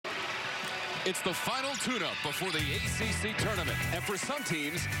It's the final tune-up before the ACC tournament, and for some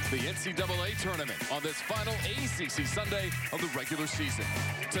teams, the NCAA tournament on this final ACC Sunday of the regular season.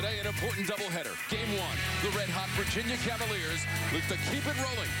 Today, an important doubleheader. Game 1, the red-hot Virginia Cavaliers look to keep it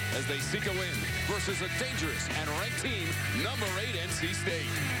rolling as they seek a win versus a dangerous and ranked team, number 8 NC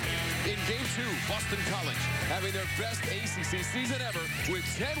State. In Game 2, Boston College, having their best ACC season ever with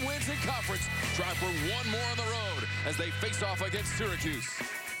 10 wins in conference, try for one more on the road as they face off against Syracuse.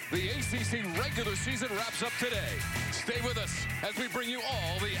 The ACC regular season wraps up today. Stay with us as we bring you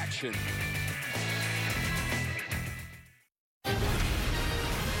all the action.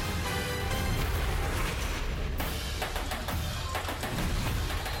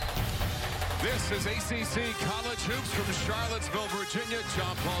 This is ACC College Hoops from Charlottesville, Virginia,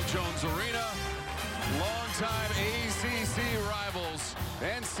 John Paul Jones Arena. Longtime ACC rivals,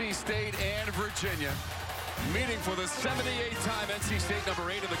 NC State and Virginia, meeting for the 78th time. NC State number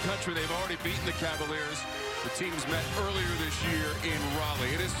 8 in the country. They've already beaten the Cavaliers. The teams met earlier this year in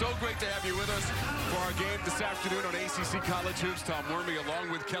Raleigh. It is so great to have you with us for our game this afternoon on ACC College Hoops. Tom Wormy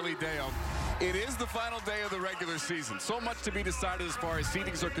along with Kelly Dale. It is the final day of the regular season. So much to be decided as far as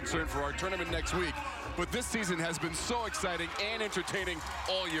seedings are concerned for our tournament next week. But this season has been so exciting and entertaining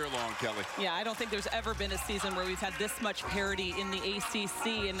all year long, Kelly. Yeah, I don't think there's ever been a season where we've had this much parity in the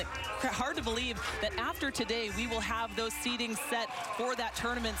ACC. And hard to believe that after today, we will have those seedings set for that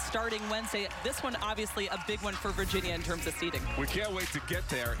tournament starting Wednesday. This one, obviously, a big one for Virginia in terms of seeding. We can't wait to get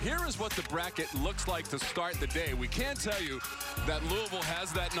there. Here is what the bracket looks like to start the day. We can tell you that Louisville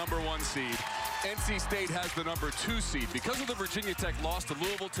has that number 1 seed. NC State has the number 2 seed. Because of the Virginia Tech loss to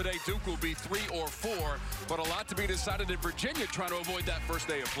Louisville today, Duke will be 3 or 4, but a lot to be decided in Virginia trying to avoid that first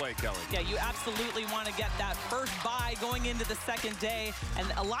day of play, Kelly. Yeah, you absolutely want to get that first bye going into the second day, and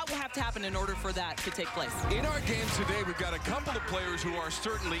a lot will have to happen in order for that to take place. In our game today, we've got a couple of players who are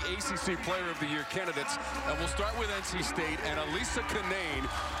certainly ACC Player of the Year candidates, and we'll start with NC State, and Elisa Canane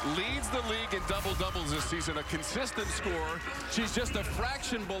leads the league in double-doubles this season, a consistent scorer. She's just a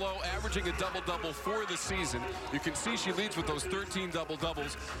fraction below averaging a double-double for the season. You can see she leads with those 13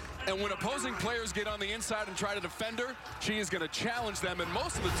 double-doubles. And when opposing players get on the inside and try to defend her, she is going to challenge them, and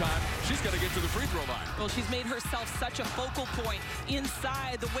most of the time, she's going to get to the free throw line. Well, she's made herself such a focal point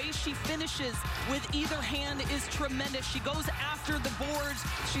inside. The way she finishes with either hand is tremendous. She goes after the boards.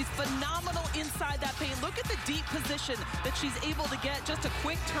 She's phenomenal inside that paint. Look at the deep position that she's able to get. Just a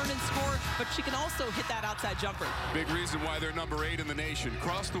quick turn and score, but she can also hit that outside jumper. Big reason why they're number 8 in the nation.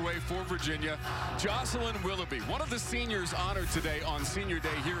 Crossed the way for Virginia. Jocelyn Willoughby, one of the seniors honored today on Senior Day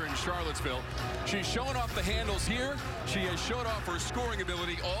here in Charlottesville. She's showing off the handles here. She has showed off her scoring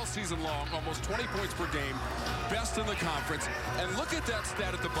ability all season long, almost 20 points per game, best in the conference. And look at that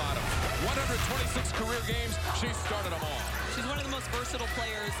stat at the bottom. 126 career games, she's started them all. She's one of the most versatile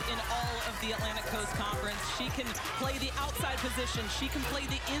players in all of the Atlantic Coast Conference. She can play the outside position. She can play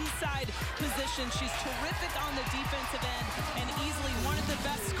the inside position. She's terrific on the defensive end and easily one of the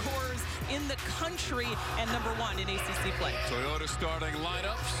best scorers in the country and number 1 in ACC play. Toyota starting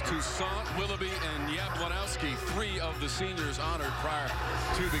lineups: Toussaint, Willoughby, and Jablonowski, 3 of the seniors honored prior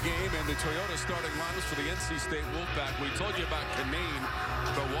to the game. And the Toyota starting lineups for the NC State Wolfpack. We told you about Canane,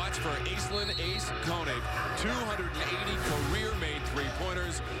 but watch for Aislinn Ace Koenig, 280 career-made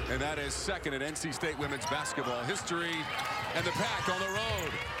 3-pointers, and that is second in NC State women's basketball history. And the Pack on the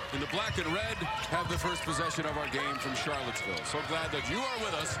road in the black and red have the first possession of our game from Charlottesville. So glad that you are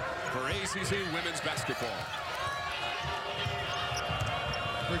with us for ACC women's basketball.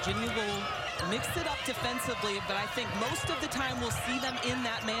 Virginia will mix it up defensively, but I think most of the time we'll see them in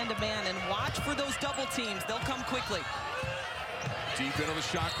that man-to-man, and watch for those double teams. They'll come quickly. Deep into the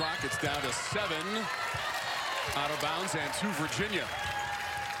shot clock. It's down to 7. Out of bounds and to Virginia.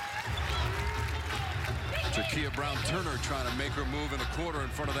 Jakia Brown-Turner trying to make her move in the quarter in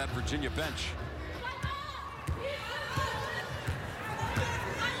front of that Virginia bench.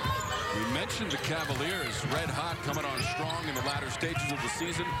 We mentioned the Cavaliers, red hot, coming on strong in the latter stages of the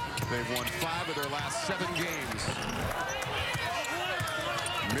season. They've won 5 of their last 7 games.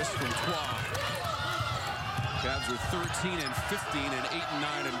 Miss from Troyes. Cavs are 13 and 15 and 8 and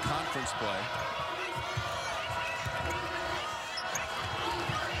 9 in conference play.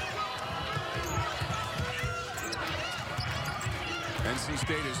 NC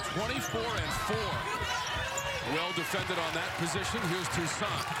State is 24 and 4. Well defended on that position. Here's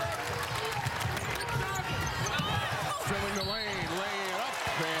Toussaint. Filling the lane, laying it up,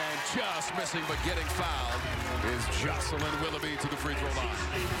 and just missing, but getting fouled is Jocelyn Willoughby to the free throw line.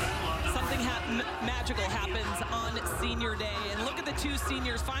 Something magical happens on Senior Day, and look at the 2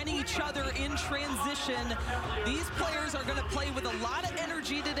 seniors finding each other in transition. These players are going to play with a lot of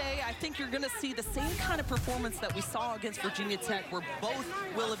energy today. I think you're going to see the same kind of performance that we saw against Virginia Tech, where both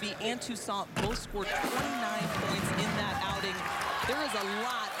Willoughby and Toussaint both scored 29 points in that outing. There is a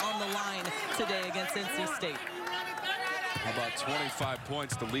lot on the line today against NC State. How about 25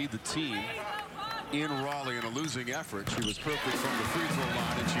 points to lead the team in Raleigh in a losing effort? She was perfect from the free throw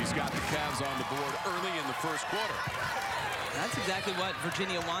line, and she's got the Cavs on the board early in the first quarter. That's exactly what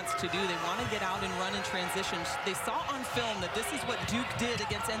Virginia wants to do. They want to get out and run in transition. They saw on film that this is what Duke did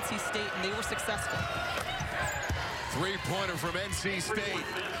against NC State, and they were successful. Three-pointer from NC State,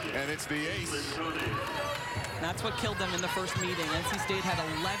 and it's the ace. That's what killed them in the first meeting. NC State had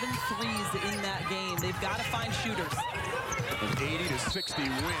 11 threes in that game. They've got to find shooters. An 80-60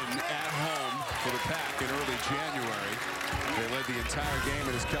 win at home for the Pack in early January. They led the entire game,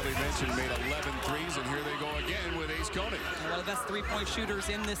 and as Kelly mentioned, made 11 threes, and here they go again with Ace Koenig. One of the best three-point shooters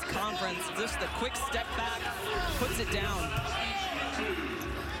in this conference. Just a quick step back, puts it down.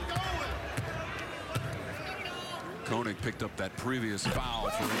 Koenig picked up that previous foul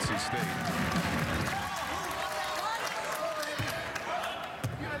for NC State.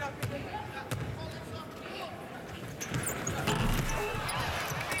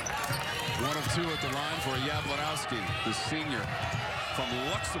 Two at the line for Jablonowski, the senior from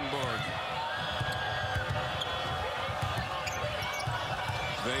Luxembourg.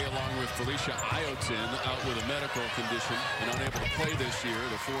 They, along with Felicia Iotin, out with a medical condition and unable to play this year.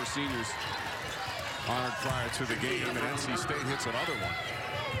 The four seniors honored prior to the game, and NC State hits another one.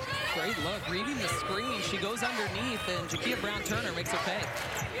 Great look, reading the screen. She goes underneath, and Jakia Brown-Turner makes her pay.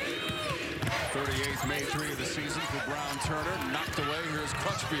 38th made three of the season for Brown-Turner. Knocked away. Here's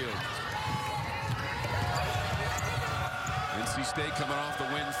Crutchfield. NC State coming off the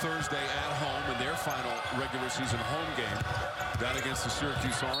win Thursday at home in their final regular season home game. That against the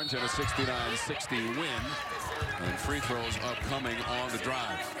Syracuse Orange and a 69-60 win. And free throws upcoming on the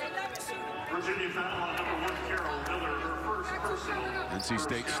drive. Virginia foul on number 1, Carol Miller, her first personal. NC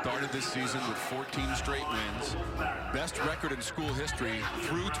State started this season with 14 straight wins. Best record in school history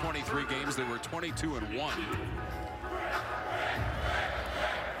through 23 games. They were 22-1.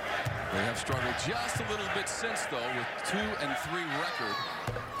 They have struggled just a little bit since, though, with 2-3 record.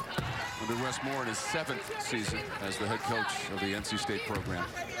 Under Wes Moore in his 7th season as the head coach of the NC State program.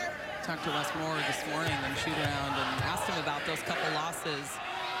 Talked to Wes Moore this morning and shoot around and asked him about those couple losses.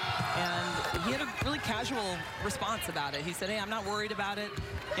 And he had a really casual response about it. He said, hey, I'm not worried about it.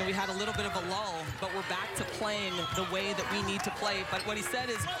 And we had a little bit of a lull, but we're back to playing the way that we need to play. But what he said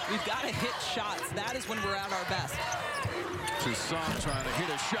is, we've got to hit shots. That is when we're at our best. Toussaint trying to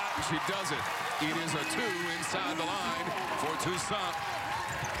hit a shot, and she does it. It is a 2 inside the line for Toussaint.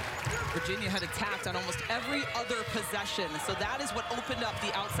 Virginia had attacked on almost every other possession, so that is what opened up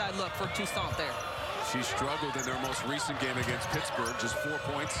the outside look for Toussaint there. She struggled in their most recent game against Pittsburgh, just 4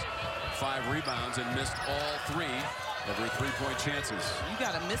 points, 5 rebounds, and missed all 3 of her three-point chances. You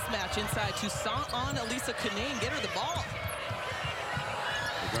got a mismatch inside. Toussaint on Elisa Canane. Get her the ball.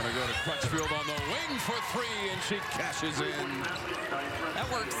 They're going to go to Crutchfield on the wing for 3, and she cashes in. That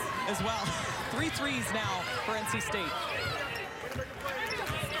works as well. 3 threes now for NC State.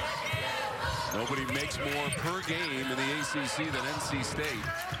 Nobody makes more per game in the ACC than NC State.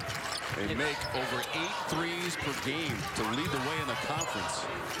 They make over 8 threes per game to lead the way in the conference.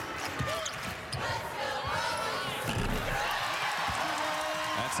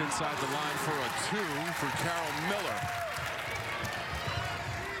 That's inside the line for a 2 for Carol Miller.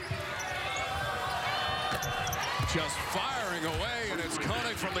 Just firing away, and it's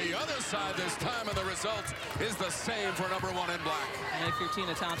Koenig from the other side this time, and the result is the same for number 1 in black. And if you're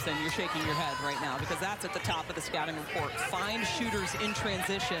Tina Thompson, you're shaking your head right now, because that's at the top of the scouting report. Find shooters in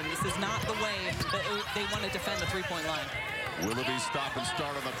transition. This is not the way that they want to defend the three-point line. Willoughby stop and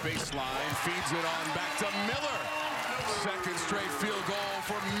start on the baseline, feeds it on back to Miller. Second straight field goal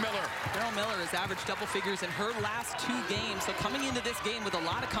for Miller. Carol Miller has averaged double figures in her last 2 games, so coming into this game with a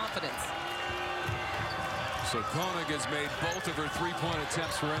lot of confidence. So Koenig has made both of her three-point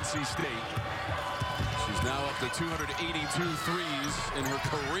attempts for NC State. She's now up to 282 threes in her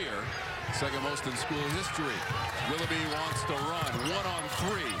career, second most in school history. Willoughby wants to run, 1 on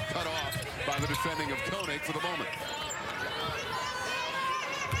 3, cut off by the defending of Koenig for the moment.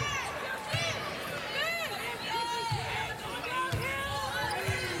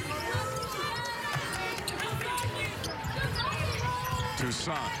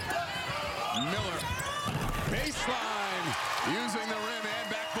 Toussaint, Miller, baseline, using the rim and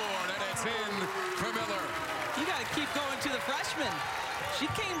backboard, and it's in for Miller. You got to keep going to the freshman. She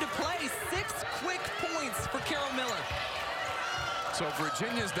came to play. 6 quick points for Carol Miller. So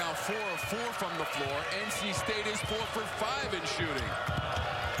Virginia's now 4 of 4 from the floor. NC State is 4 for 5 in shooting.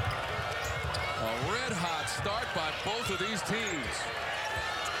 red-hot start by both of these teams.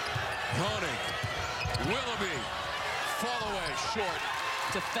 Koenig, Willoughby, fall away, short.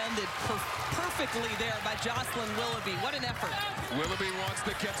 Defended perfectly there by Jocelyn Willoughby. What an effort. Willoughby wants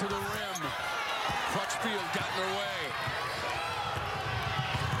to get to the rim. Crutchfield got in her way.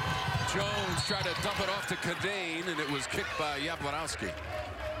 Jones tried to dump it off to Cadane, and it was kicked by Jablonowski.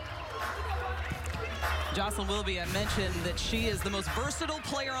 Jocelyn Willoughby, I mentioned that she is the most versatile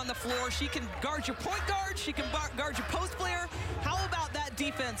player on the floor. She can guard your point guard. She can guard your post player. How about that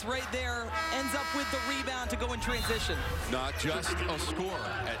defense right there? Ends up with the rebound to go in transition. Not just a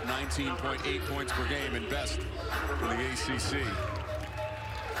scorer at 19.8 points per game and best in the ACC.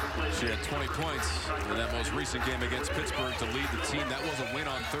 She had 20 points in that most recent game against Pittsburgh to lead the team. That was a win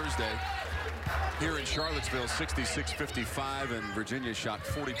on Thursday. Here in Charlottesville, 66-55, and Virginia shot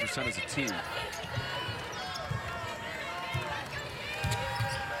 40% as a team.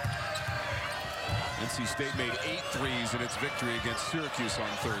 NC State made 8 threes in its victory against Syracuse on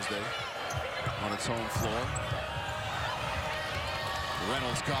Thursday on its home floor.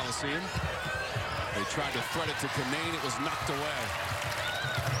 Reynolds Coliseum. They tried to thread it to Canane. It was knocked away.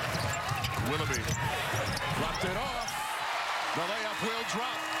 Willoughby dropped it off. The layup will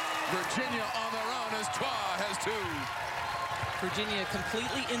drop. Virginia on their own as Twa has 2. Virginia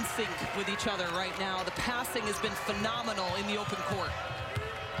completely in sync with each other right now. The passing has been phenomenal in the open court.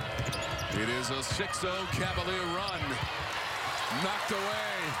 It is a 6-0 Cavalier run. Knocked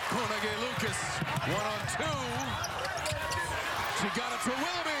away. Koenig-Lucas 1-on-2. She got it to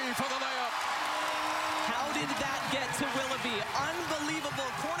Willoughby for the layup. How did that get to Willoughby?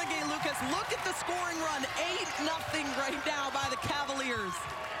 Unbelievable. Koenig-Lucas, look at the scoring run. 8-0 right now by the Cavaliers.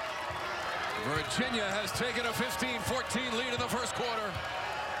 Virginia has taken a 15-14 lead in the first quarter.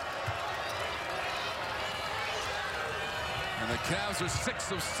 And the Cavs are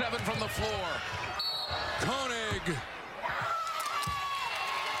 6 of 7 from the floor. Koenig.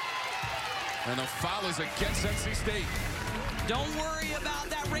 And the foul is against NC State. Don't worry about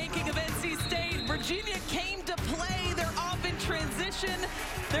that ranking of NC State. Virginia came to play. They're off in transition.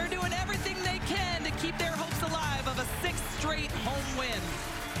 They're doing everything they can to keep their hopes alive of a 6th straight home win.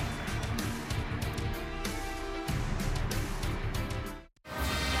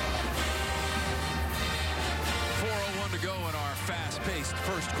 Fast-paced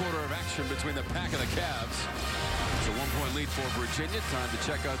first quarter of action between the Pack and the Cavs. It's a 1-point lead for Virginia. Time to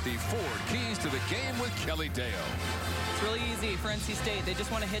check out the forward keys to the game with Kelly Deo. It's really easy for NC State. They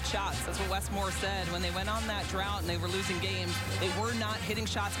just want to hit shots. That's what Wes Moore said. When they went on that drought and they were losing games, they were not hitting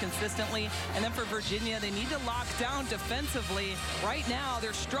shots consistently. And then for Virginia, they need to lock down defensively. Right now,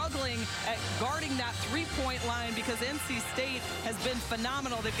 they're struggling at guarding that three-point line because NC State has been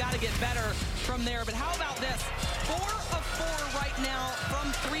phenomenal. They've got to get better from there. But how about this? 4 of 4 right now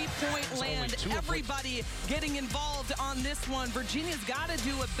from three-point land. Everybody getting involved on this one. Virginia's got to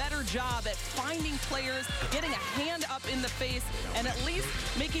do a better job at finding players, getting a hand up in the face, and at least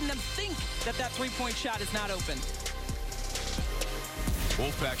making them think that that three-point shot is not open.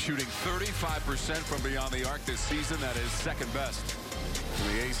 Wolfpack shooting 35% from beyond the arc this season. That is second best in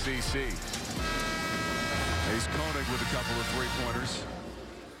the ACC. Ace Koenig with a couple of three-pointers.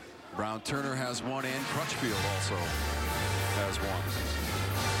 Brown Turner has one, and Crutchfield also has one.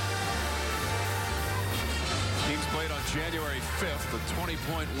 Teams played on January 5th, a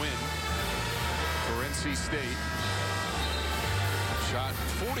 20-point win for NC State. Shot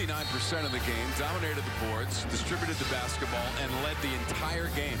 49% of the game, dominated the boards, distributed the basketball, and led the entire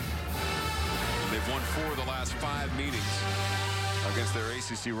game. They've won 4 of the last 5 meetings against their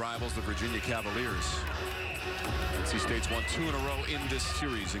ACC rivals, the Virginia Cavaliers. NC State's won 2 in a row in this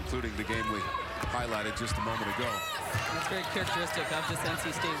series, including the game we highlighted just a moment ago. That's very characteristic of this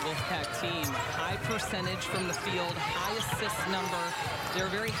NC State Wolfpack team. High percentage from the field, high assist number. They're a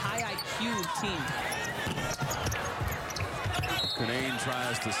very high IQ team. Canane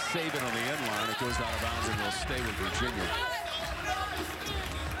tries to save it on the end line. It goes out of bounds and will stay with Virginia.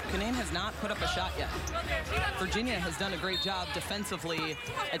 Canane has not put up a shot yet. Virginia has done a great job defensively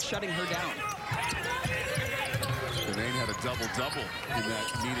at shutting her down. Canane had a double-double in that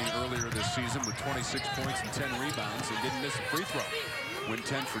meeting earlier this season with 26 points and 10 rebounds and didn't miss a free throw. Went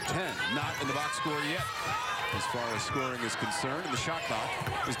 10 for 10. Not in the box score yet as far as scoring is concerned, and the shot clock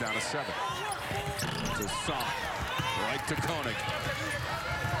is down to 7. To Song. Right to Koenig.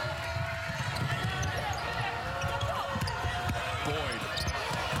 Boyd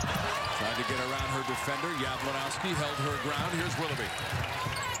tried to get around her defender. Jablonowski held her ground. Here's Willoughby.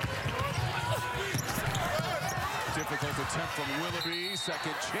 Difficult attempt from Willoughby.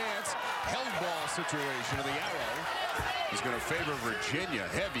 Second chance. Held ball situation of the arrow. is going to favor Virginia.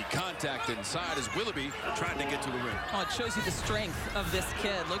 Heavy contact inside as Willoughby trying to get to the rim. Oh, it shows you the strength of this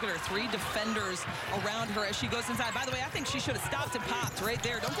kid. Look at her, 3 defenders around her as she goes inside. By the way, I think she should have stopped and popped right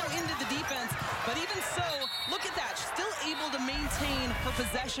there. Don't go into the defense. But even so, look at that. She's still able to maintain her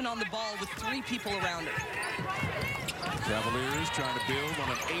possession on the ball with 3 people around her. Cavaliers trying to build on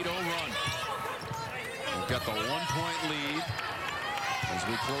an 8-0 run. We've got the 1-point lead as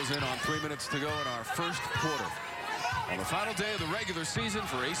we close in on 3 minutes to go in our first quarter. On the final day of the regular season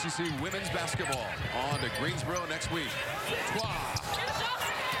for ACC women's basketball. On to Greensboro next week.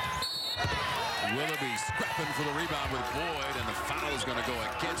 Willoughby scrapping for the rebound with Boyd, and the foul is going to go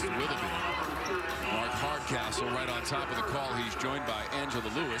against Willoughby. Mark Hardcastle right on top of the call. He's joined by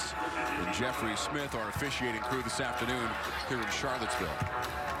Angela Lewis and Jeffrey Smith, our officiating crew this afternoon here in Charlottesville.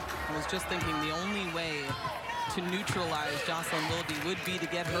 I was just thinking the only way to neutralize Jocelyn Willoughby would be to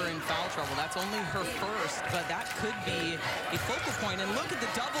get her in foul trouble. That's only her first, but that could be a focal point. And look at the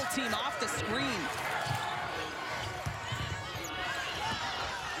double team off the screen.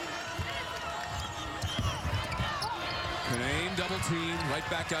 Canane double team right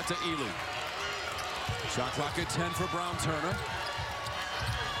back out to Ely. Shot clock at 10 for Brown Turner.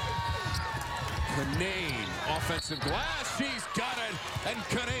 Canane, offensive glass. She's got it. And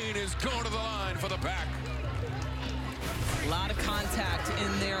Canane is going to the line for the back. A lot of contact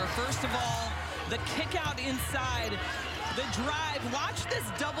in there. First of all, the kick out inside. The drive. Watch this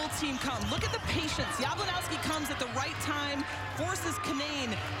double team come. Look at the patience. Jablonowski comes at the right time, forces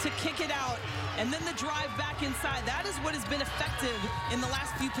Canane to kick it out, and then the drive back inside. That is what has been effective in the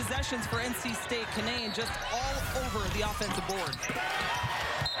last few possessions for NC State. Canane just all over the offensive board.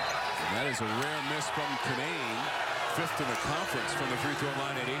 That is a rare miss from Canane. 5th in the conference from the free throw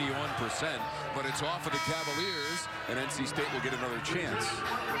line at 81%, but it's off of the Cavaliers, and NC State will get another chance.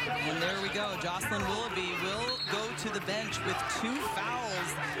 And there we go. Jocelyn Willoughby will go to the bench with 2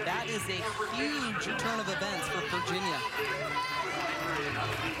 fouls. That is a huge turn of events for Virginia.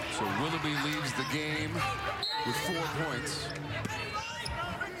 So Willoughby leaves the game with 4 points.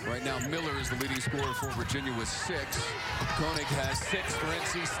 Right now, Miller is the leading scorer for Virginia with 6. Koenig has 6 for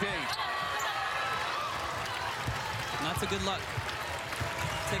NC State. And that's a good luck.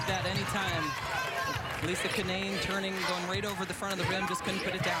 Take that anytime. Lisa Canane turning, going right over the front of the rim, just couldn't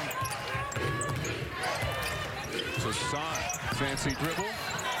put it down. So Son, fancy dribble.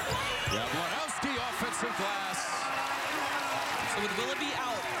 Jablonowski, offensive glass. So with Willoughby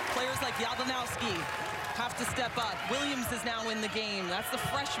out, players like Jablonowski have to step up. Williams is now in the game. That's the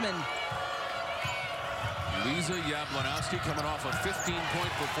freshman. Lisa Jablonowski coming off a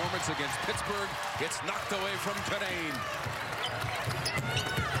 15-point performance against Pittsburgh. Gets knocked away from Canane.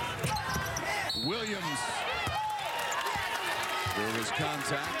 Williams. There was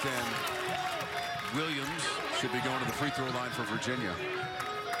contact, and Williams should be going to the free throw line for Virginia.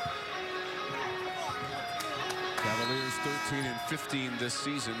 Cavaliers 13 and 15 this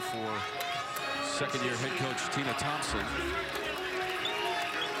season for second-year head coach Tina Thompson.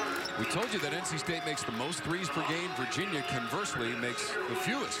 We told you that NC State makes the most threes per game. Virginia, conversely, makes the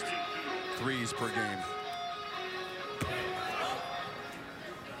fewest threes per game.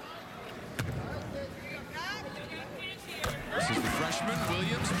 This is the freshman,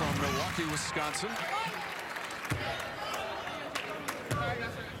 Williams, from Milwaukee, Wisconsin.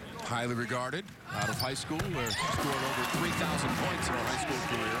 Highly regarded out of high school, where she scored over 3,000 points in her high school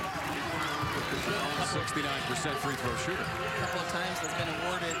career. 69% free throw shooter. A couple of times has been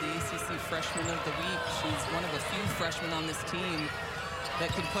awarded the ACC Freshman of the Week. She's one of a few freshmen on this team that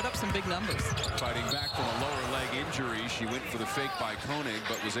can put up some big numbers. Fighting back from a lower leg injury, she went for the fake by Koenig,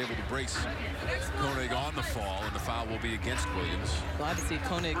 but was able to brace Koenig on the fall, and the foul will be against Williams. Glad to see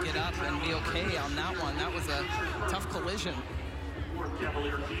Koenig get up and be okay on that one. That was a tough collision.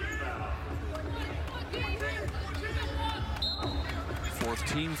 Fourth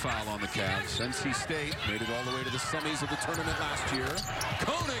team foul on the Cavs. NC State made it all the way to the semis of the tournament last year.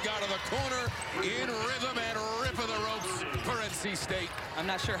 Koenig out of the corner, in rhythm and rip of the ropes for NC State. I'm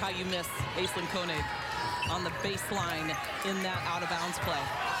not sure how you miss Aislinn Koenig on the baseline in that out-of-bounds play.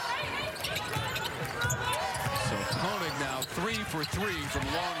 So Koenig now 3 for 3 from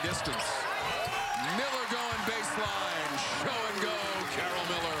long distance. Miller going baseline, show and go, Carol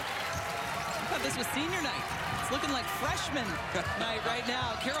Miller. I thought this was senior night. It's looking like freshman night right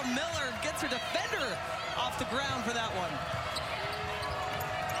now. Carol Miller gets her defender off the ground for that one.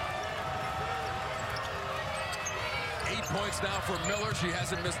 8 points now for Miller. She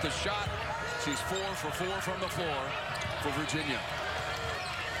hasn't missed a shot. She's 4 for 4 from the floor for Virginia.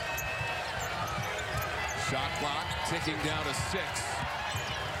 Shot clock ticking down to 6.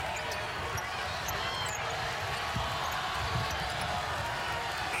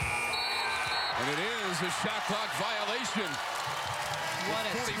 a shot clock violation. What a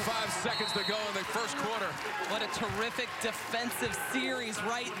 45 seconds to go in the first quarter. What a terrific defensive series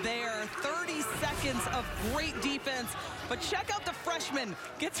right there. 30 seconds of great defense. But check out the freshman.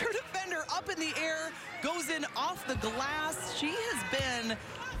 Gets her defender up in the air, goes in off the glass. She has been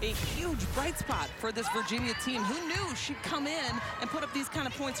a huge bright spot for this Virginia team. Who knew she'd come in and put up these kind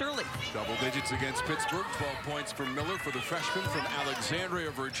of points early? Double digits against Pittsburgh. 12 points for Miller for the freshman from Alexandria,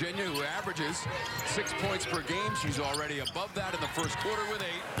 Virginia, who averages 6 points per game. She's already above that in the first quarter with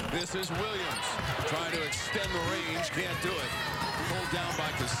 8. This is Williams trying to extend the range. Can't do it. Pulled down by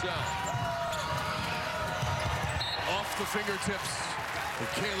Cassell. Off the fingertips of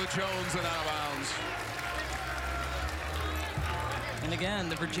Kayla Jones and out of bounds. And again,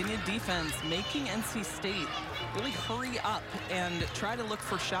 the Virginia defense making NC State really hurry up and try to look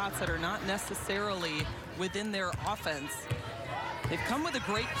for shots that are not necessarily within their offense. They've come with a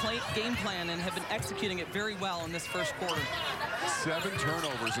great game plan and have been executing it very well in this first quarter. 7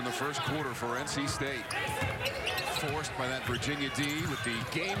 turnovers in the first quarter for NC State. Forced by that Virginia D with the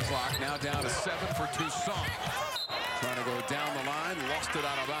game clock now down to 7 for Toussaint. Trying to go down the line, lost it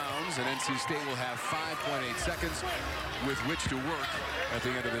out of bounds, and NC State will have 5.8 seconds with which to work at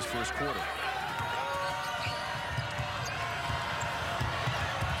the end of this first quarter.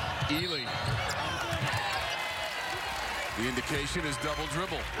 Ely. The indication is double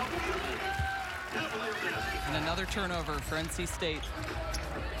dribble. And another turnover for NC State.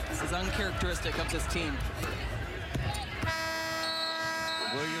 This is uncharacteristic of this team.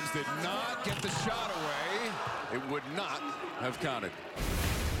 Williams did not get the shot away. It would not have counted.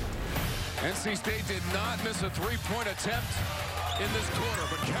 NC State did not miss a 3-point attempt in this quarter,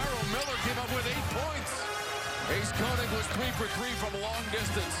 but Carol Miller came up with 8 points. Ace Koenig was 3 for 3 from long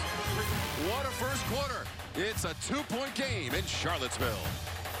distance. What a first quarter. It's a 2-point game in Charlottesville.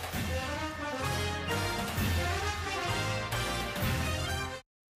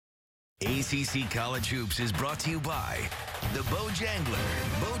 ACC College Hoops is brought to you by the Bojangler,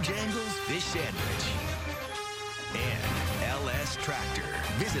 Bojangles Fish Sandwich, and LS Tractor.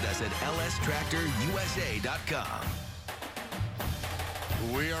 Visit us at lstractorusa.com.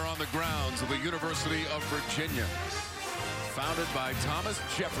 We are on the grounds of the University of Virginia. Founded by Thomas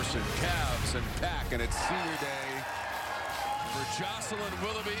Jefferson, Cavs and Pack, and it's senior day for Jocelyn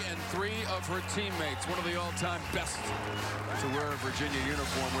Willoughby and 3 of her teammates. One of the all-time best to wear a Virginia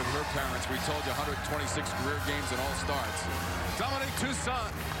uniform with her parents. We told you 126 career games and all starts. Dominique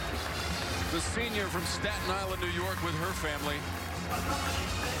Toussaint, the senior from Staten Island, New York, with her family.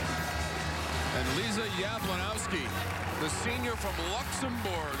 And Lisa Jablonowski, the senior from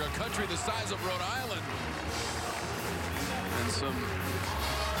Luxembourg, a country the size of Rhode Island. And some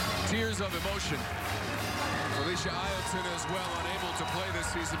tears of emotion. Felicia Ileton as well, unable to play this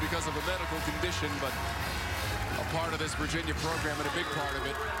season because of a medical condition, but a part of this Virginia program and a big part of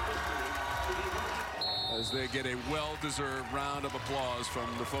it as they get a well-deserved round of applause from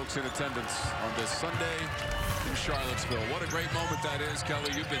the folks in attendance on this Sunday in Charlottesville. What a great moment that is,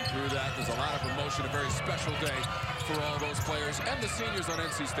 Kelly. You've been through that. There's a lot of emotion, a very special day for all those players and the seniors on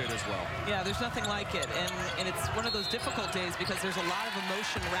NC State as well. Yeah, there's nothing like it, and it's one of those difficult days because there's a lot of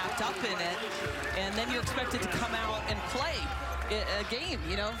emotion wrapped up in it, and then you're expected to come out and play a game.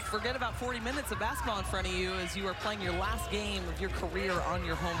 You know, forget about 40 minutes of basketball in front of you as you are playing your last game of your career on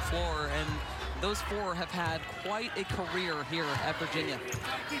your home floor, and those 4 have had quite a career here at Virginia.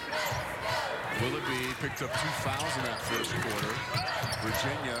 Willoughby picked up 2 fouls in that first quarter.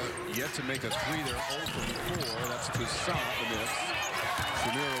 Virginia yet to make a 3. They're 0 from 4. That's Toussaint, the miss.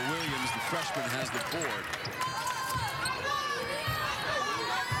 Samira Williams, the freshman, has the board.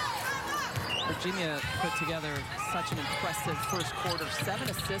 Virginia put together such an impressive first quarter.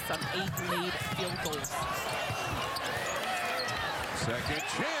 7 assists on 8 made field goals. Second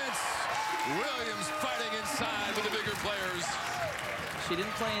chance. Williams fighting inside with the bigger players. She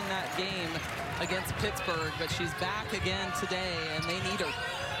didn't play in that game against Pittsburgh, but she's back again today, and they need her.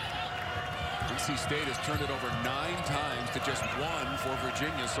 NC State has turned it over 9 times to just 1 for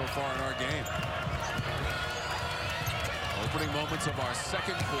Virginia so far in our game. Opening moments of our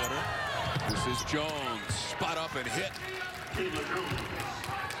second quarter. This is Jones. Spot up and hit.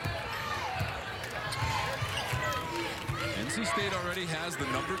 NC State already has the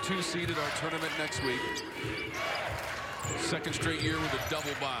 #2 seed at our tournament next week. Second straight year with a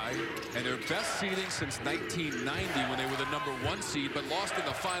double bye, and their best seeding since 1990 when they were the #1 seed but lost in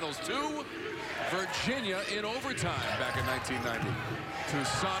the finals to Virginia in overtime back in 1990.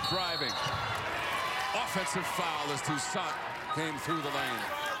 Toussaint driving. Offensive foul as Toussaint came through the lane.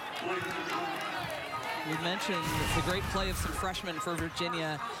 We mentioned the great play of some freshmen for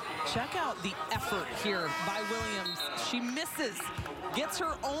Virginia. Check out the effort here by Williams. She misses, gets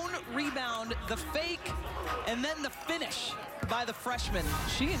her own rebound, the fake, and then the finish by the freshman.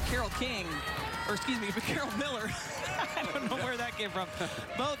 She and Carol King, or excuse me, Carol Miller, I don't know where that came from.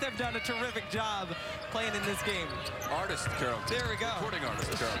 Both have done a terrific job playing in this game. Artist Carol King. There we go. Recording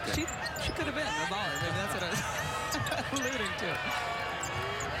artist Carol King. She could have been a baller. Maybe that's what I was alluding to.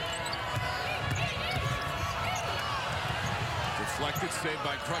 Deflected, saved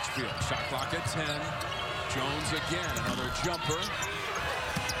by Crutchfield. Shot clock at 10. Jones again, another jumper.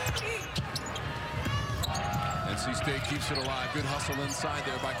 NC State keeps it alive. Good hustle inside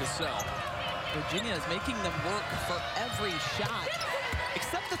there by Cassell. Virginia is making them work for every shot,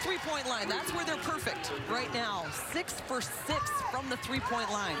 except the three-point line. That's where they're perfect right now. 6 for 6 from the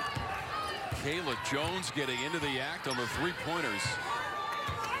three-point line. Kayla Jones getting into the act on the three-pointers.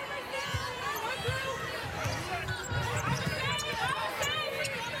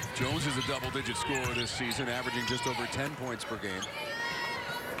 Jones is a double-digit scorer this season, averaging just over 10 points per game.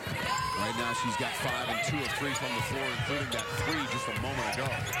 Right now, she's got 5 and 2 of 3 from the floor, including that 3 just a moment ago.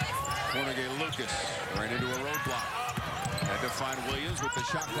 Cornegay Lucas ran into a roadblock. Had to find Williams with the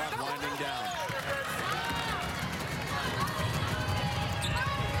shot clock winding down.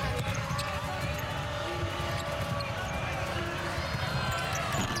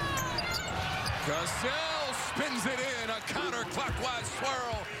 Cassell spins it in, a counterclockwise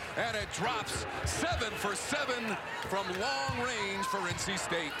swirl, and it drops 7 for 7 from long range for NC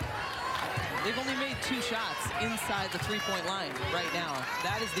State. They've only made 2 shots inside the three-point line right now.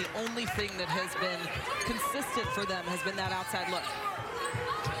 That is the only thing that has been consistent for them, has been that outside look.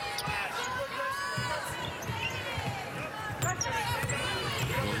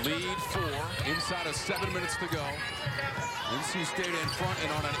 The lead 4, inside of 7 minutes to go. NC State in front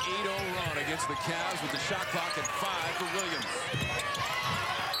and on an 8-0 run against the Cavs with the shot clock at 5 for Williams.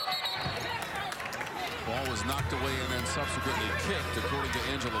 Ball was knocked away and then subsequently kicked, according to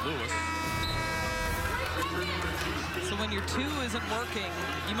Angela Lewis. So when your 2 isn't working,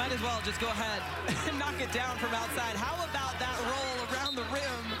 you might as well just go ahead and knock it down from outside. How about that roll around the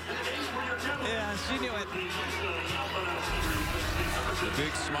rim? Yeah, she knew it. A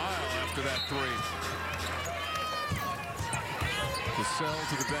big smile after that 3. Cassell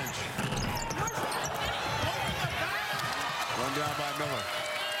to the bench. Run down by Miller.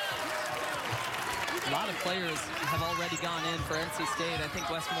 A lot of players have already gone in for NC State. I think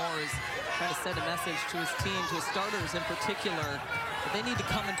Wes Moore is trying to send a message to his team, to his starters in particular, that they need to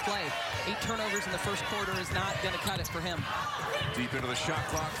come and play. 8 turnovers in the first quarter is not going to cut it for him. Deep into the shot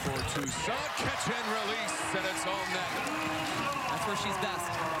clock for Toussaint. Catch and release, and it's home net. That's where she's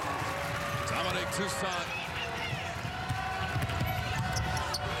best. Dominique Toussaint.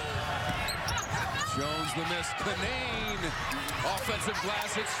 Jones the miss. Canane. Offensive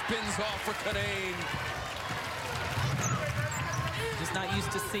glass. It spins off for Canane. Just not used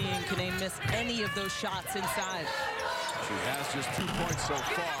to seeing Canane miss any of those shots inside. She has just 2 points so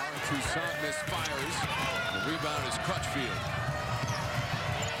far. Toussaint misfires. The rebound is Crutchfield.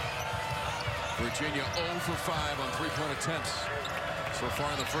 Virginia 0 for 5 on three-point attempts so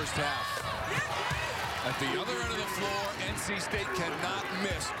far in the first half. At the other end of the floor, NC State cannot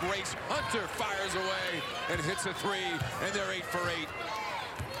miss. Grace Hunter fires away and hits a 3, and they're 8 for 8.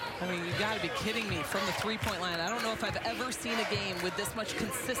 I mean, you got to be kidding me from the three-point line. I don't know if I've ever seen a game with this much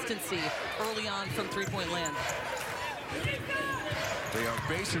consistency early on from three-point land. They are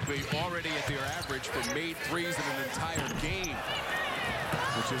basically already at their average for made threes in an entire game,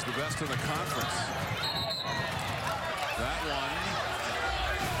 which is the best in the conference. That one,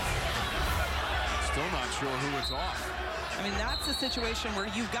 still not sure who it's off. I mean, that's a situation where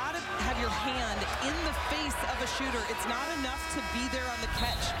you've got to have your hand in the face of a shooter. It's not enough to be there on the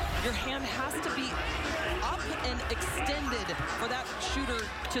catch. Your hand has to be up and extended for that shooter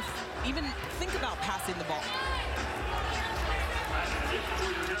to even think about passing the ball.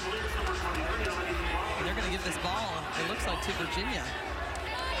 And they're going to give this ball, it looks like, to Virginia.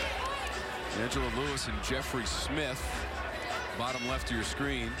 Angela Lewis and Jeffrey Smith, bottom left of your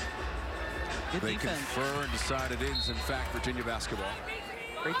screen. Good They defense. confer and decide it is, in fact, Virginia basketball.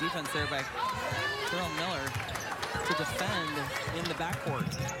 Great defense there by Carol Miller to defend in the backcourt.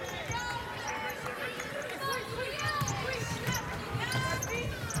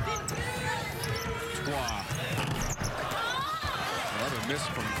 Another miss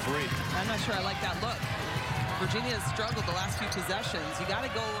from 3. I'm not sure I like that look. Virginia has struggled the last few possessions. You got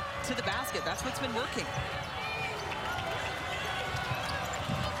to go to the basket. That's what's been working.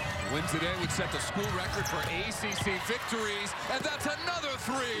 Win today would set the school record for ACC victories, and that's another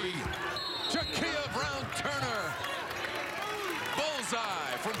 3. Jakia Brown-Turner. Bulls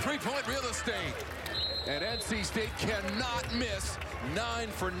Bullseye from three-point real estate. And NC State cannot miss. 9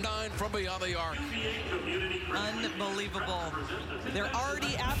 for 9 from beyond the arc. Unbelievable. They're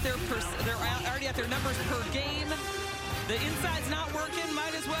already at their numbers per game. The inside's not working.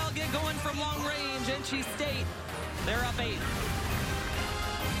 Might as well get going from long range. NC State, they're up 8.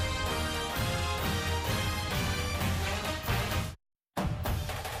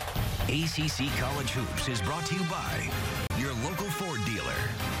 ACC College Hoops is brought to you by your local Ford dealer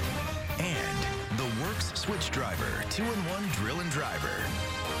and the Works Switch Driver 2-in-1 drill and driver.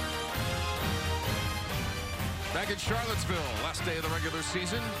 Back in Charlottesville, last day of the regular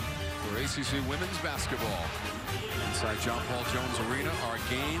season for ACC women's basketball. Inside John Paul Jones Arena, our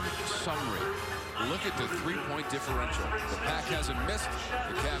game summary. Look at the three-point differential. The Pack hasn't missed.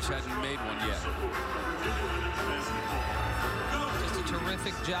 The Cavs hadn't made one yet. Just a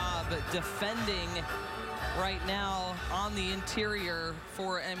terrific job defending right now on the interior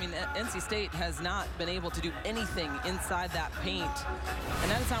for, NC State has not been able to do anything inside that paint.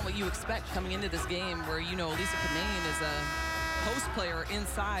 And that is not what you expect coming into this game where, you know, Lisa Canane is a post player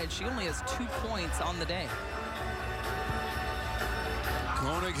inside. She only has 2 points on the day.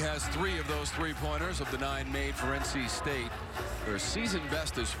 Koenig has 3 of those three-pointers of the 9 made for NC State. Their season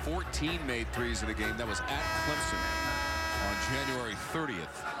best is 14 made threes in a game. That was at Clemson on January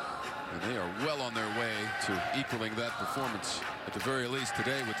 30th. And they are well on their way to equaling that performance, at the very least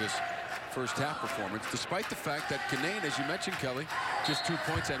today with this first half performance, despite the fact that Canane, as you mentioned, Kelly, just 2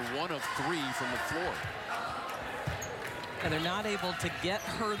 points and 1 of 3 from the floor. And they're not able to get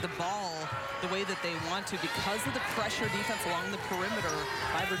her the ball the way that they want to because of the pressure defense along the perimeter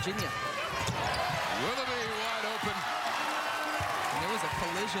by Virginia. Willoughby wide open. And there was a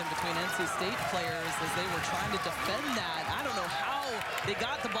collision between NC State players as they were trying to defend that. I don't know how they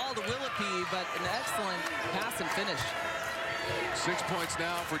got the ball to Willoughby, but an excellent pass and finish. 6 points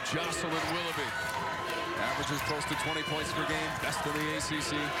now for Jocelyn Willoughby. Averages close to 20 points per game, best in the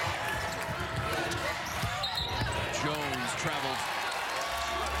ACC. Jones travels.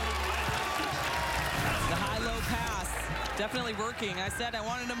 The high-low pass, definitely working. I said I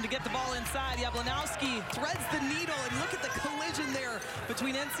wanted him to get the ball inside. Jablanowski threads the needle, and look at the collision there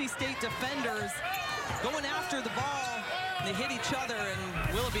between NC State defenders going after the ball. They hit each other, and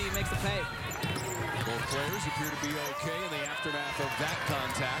Willoughby makes a pay. Both players appear to be okay in the aftermath of that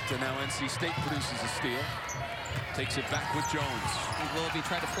contact, and now NC State produces a steal. Takes it back with Jones. And Willoughby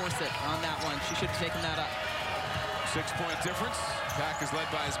tried to force it on that one. She should have taken that up. 6-point difference. Pack is led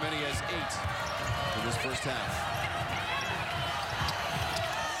by as many as 8 in this first half.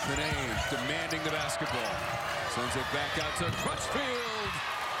 Canane demanding the basketball. Sends it back out to Crutchfield.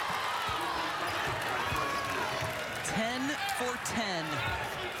 10 for 10.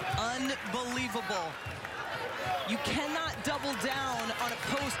 Unbelievable. You cannot double down on a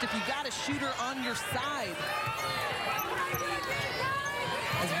post if you got a shooter on your side.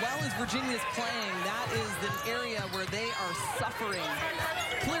 As well as Virginia's playing, that is an area where they are suffering,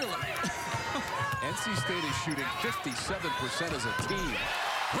 clearly. NC State is shooting 57% as a team.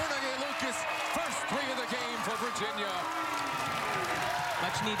 Renegade Lucas, first 3 of the game for Virginia.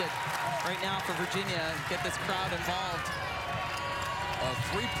 Much needed right now for Virginia. Get this crowd involved. A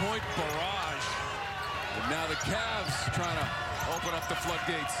 3-point barrage. And now the Cavs trying to open up the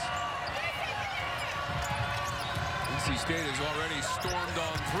floodgates. NC State has already stormed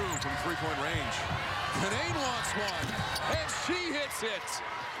on through from 3-point range. Canane wants one, and she hits it.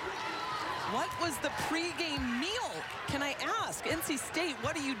 What was the pregame meal? Can I ask? NC State,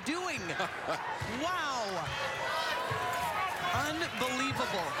 what are you doing? Wow.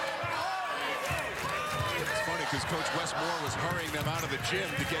 Unbelievable. It's funny because Coach Westmore was hurrying them out of the gym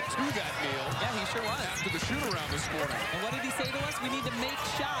to get to that meal. Yeah, he sure was. After the shoot-around this morning. And what did he say to us? We need to make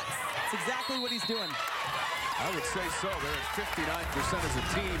shots. That's exactly what he's doing. I would say so. They're at 59% as a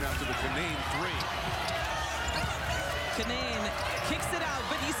team after the Canane 3. Canane kicks it out,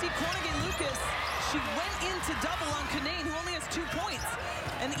 but you see Cornigan Lucas, she went into double on Canane, who only has 2 points.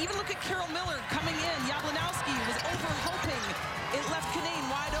 And even look at Carol Miller coming in. Jablanowski was over-hoping. It left Canane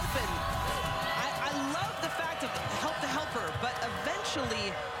wide open. I love the fact of help the helper, but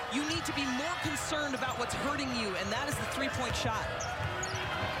eventually you need to be more concerned about what's hurting you, and that is the 3-point shot.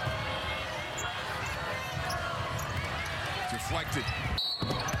 Deflected.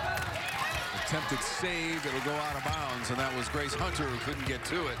 Attempted save. It'll go out of bounds, and that was Grace Hunter who couldn't get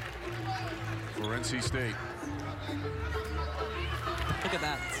to it for NC State. Look at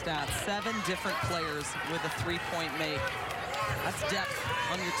that stat. 7 different players with a 3-point make. That's depth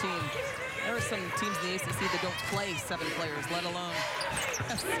on your team. There are some teams in the ACC that don't play 7 players, let alone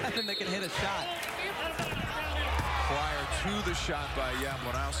 7 that can hit a shot. prior to the shot by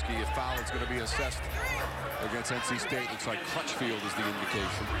Jablonowski. A foul is going to be assessed against NC State. Looks like Crutchfield is the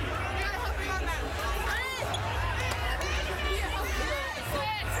indication.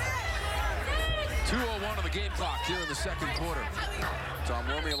 .201 on the game clock here in the second quarter. Tom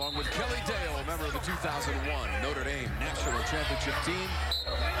Wormy along with Kelly Dale, a member of the 2001 Notre Dame National Championship team,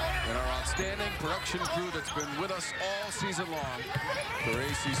 and our outstanding production crew that's been with us all season long for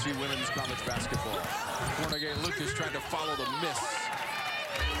ACC women's college basketball. Cornegay Lucas trying to follow the miss.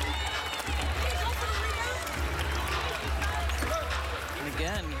 And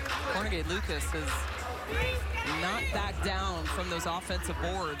again, Cornegay Lucas has not back down from those offensive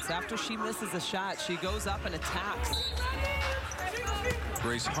boards. After she misses a shot, she goes up and attacks.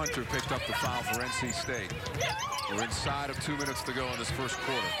 Grace Hunter picked up the foul for NC State. We're inside of 2 minutes to go in this first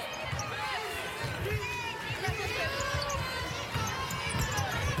quarter.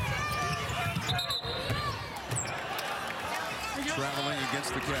 Traveling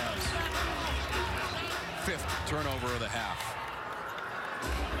against the Cavs. 5th turnover of the half.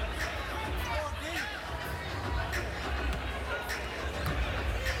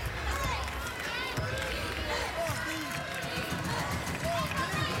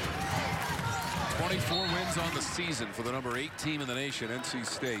 Wins on the season for the number 8 team in the nation, NC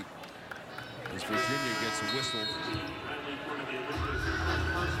State, as Virginia gets whistled.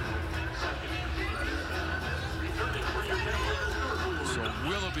 So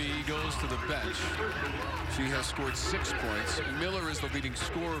Willoughby goes to the bench. She has scored 6 points. Miller is the leading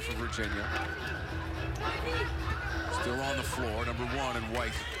scorer for Virginia. Still on the floor, number 1 in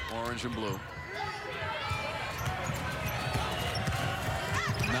white, orange and blue.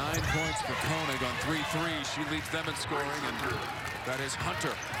 9 points for Koenig on 3 threes. She leads them in scoring, and that is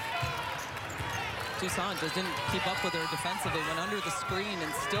Hunter. Toussaint just didn't keep up with her defensively, went under the screen, and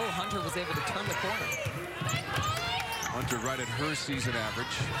still Hunter was able to turn the corner. Hunter right at her season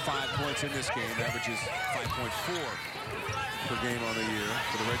average. 5 points in this game, averages 5.4 per game on the year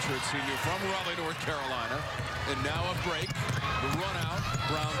for the redshirt senior from Raleigh, North Carolina. And now a break. The run out.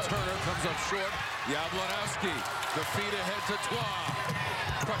 Brown Turner comes up short. Jablonowski, the feed ahead to Twa.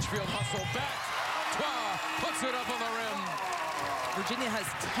 Crutchfield hustle back. Twa puts it up on the rim. Virginia has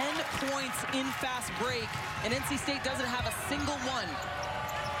 10 points in fast break, and NC State doesn't have a single one.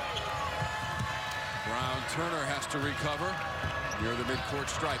 Brown Turner has to recover near the midcourt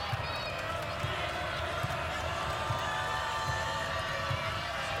stripe.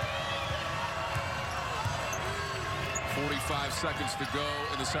 .45 seconds to go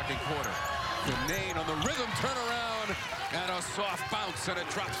in the second quarter. Canane on the rhythm turnaround, and a soft bounce, and it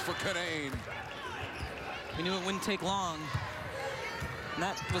drops for Canane. We knew it wouldn't take long. And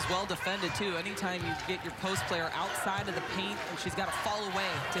that was well defended, too. Anytime you get your post player outside of the paint and she's got to fall away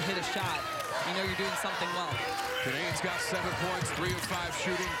to hit a shot, you know you're doing something well. Canane's got 7 points, 3 of 5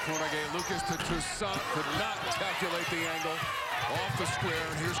 shooting. Cornegay Lucas to Toussaint, could not calculate the angle. Off the square,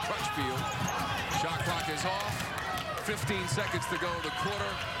 and here's Crutchfield. Shot clock is off. 15 seconds to go in the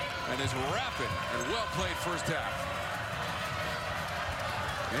quarter, and is rapid and well-played first half.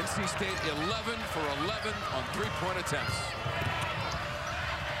 NC State 11 for 11 on 3-point attempts.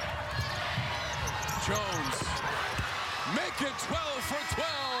 Jones, make it 12 for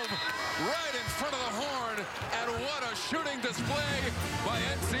 12, right in front of the horn, and what a shooting display by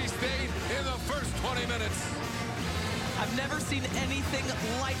NC State in the first 20 minutes. I've never seen anything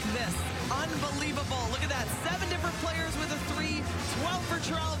like this. Unbelievable. Look at that. 7 different players with a 3. 12 for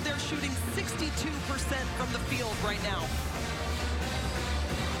 12. They're shooting 62% from the field right now.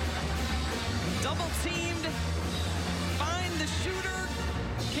 Double teamed. Find the shooter.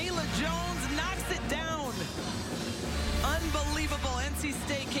 Kayla Jones knocks it down. Unbelievable. NC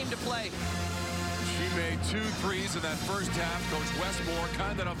State came to play. She made 2 threes in that first half. Coach Westmore,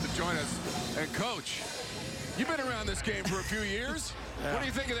 kind enough to join us. And Coach, you've been around this game for a few years. Yeah. What do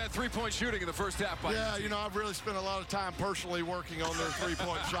you think of that 3-point shooting in the first half? Yeah, you know, I've really spent a lot of time personally working on their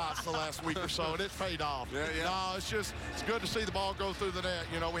 3-point shots the last week or so, and it paid off. Yeah. No, it's good to see the ball go through the net.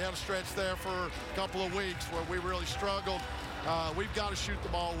 You know, we had a stretch there for a couple of weeks where we really struggled. We've got to shoot the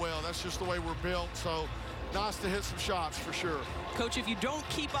ball well. That's just the way we're built. So nice to hit some shots for sure. Coach, if you don't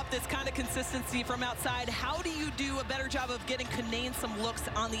keep up this kind of consistency from outside, how do you do a better job of getting Canane some looks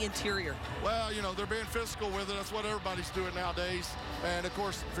on the interior? Well, you know, they're being physical with it. That's what everybody's doing nowadays. And, of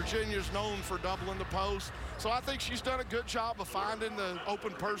course, Virginia's known for doubling the post. So I think she's done a good job of finding the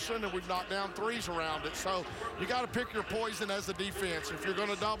open person, and we've knocked down threes around it. So you got to pick your poison as a defense. If you're going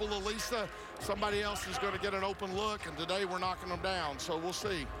to double Elisa, somebody else is going to get an open look, and today we're knocking them down. So we'll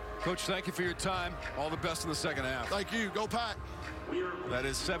see. Coach, thank you for your time. All the best in the second half. Thank you. Go Pack. That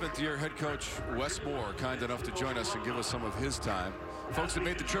is seventh-year head coach Wes Moore, kind enough to join us and give us some of his time. Folks that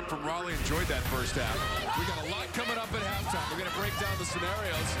made the trip from Raleigh enjoyed that first half. We got a lot coming up at halftime. We're going to break down the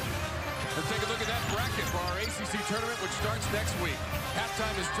scenarios and take a look at that bracket for our ACC tournament, which starts next week.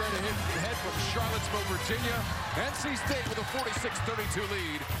 Halftime is straight ahead from Charlottesville, Virginia. NC State with a 46-32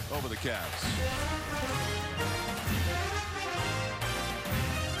 lead over the Cavs.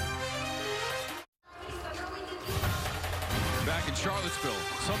 Back in Charlottesville,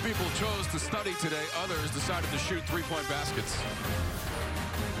 some people chose to study today. Others decided to shoot three-point baskets.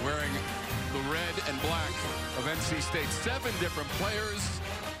 Wearing the red and black of NC State. 7 different players.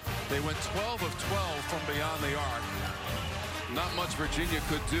 They went 12 of 12 from beyond the arc. Not much Virginia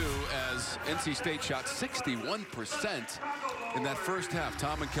could do as NC State shot 61% in that first half.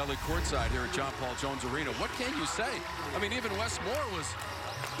 Tom and Kelly courtside here at John Paul Jones Arena. What can you say? I mean, even Wes Moore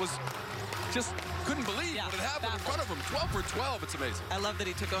was just couldn't believe what had happened in front of him. 12 for 12. It's amazing. I love that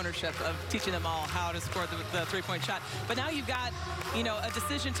he took ownership of teaching them all how to score the three-point shot. But now you've got, you know, a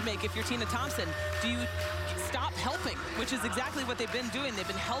decision to make. If you're Tina Thompson, do you stop helping, which is exactly what they've been doing. They've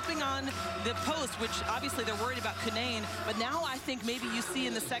been helping on the post, which obviously they're worried about Kanane. But now I think maybe you see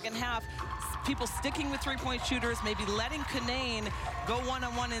in the second half people sticking with three-point shooters, maybe letting Kanane go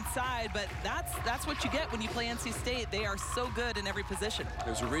one-on-one inside, but that's what you get when you play NC State. They are so good in every position.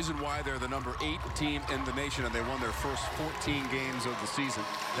 There's a reason why they're the number 8 team in the nation, and they won their first 14 games of the season.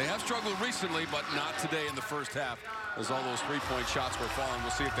 They have struggled recently, but not today in the first half, as all those three-point shots were falling.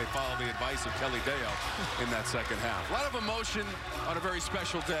 We'll see if they follow the advice of Kelly Deo in that second half. A lot of emotion on a very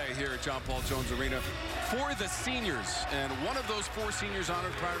special day here at John Paul Jones Arena for the seniors, and one of those 4 seniors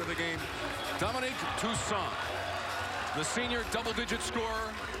honored prior to the game, Dominique Toussaint, the senior double-digit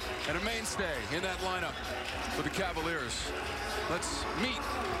scorer and a mainstay in that lineup for the Cavaliers. Let's meet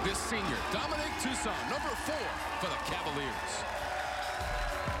this senior, Dominique Toussaint, number 4 for the Cavaliers.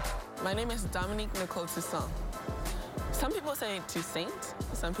 My name is Dominique Nicole Toussaint. Some people say Toussaint,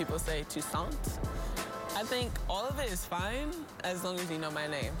 some people say Toussaint. I think all of it is fine as long as you know my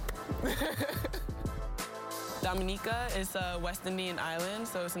name. Dominica is a West Indian island,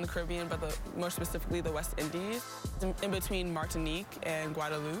 so it's in the Caribbean, but more specifically the West Indies. It's in between Martinique and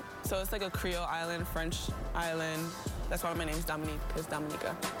Guadeloupe. So it's like a Creole island, French island. That's why my name is Dominique, is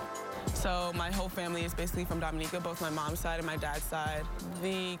Dominica. So my whole family is basically from Dominica, both my mom's side and my dad's side.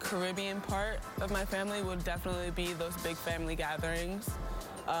 The Caribbean part of my family would definitely be those big family gatherings.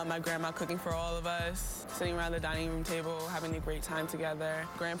 My grandma cooking for all of us, sitting around the dining room table, having a great time together,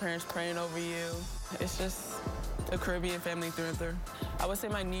 grandparents praying over you. It's just a Caribbean family through and through. I would say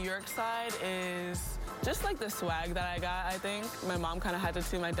my New York side is just like the swag that I got, I think. My mom kind of had it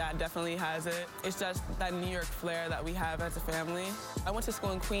too, my dad definitely has it. It's just that New York flair that we have as a family. I went to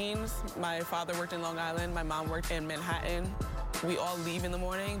school in Queens. My father worked in Long Island, my mom worked in Manhattan. We all leave in the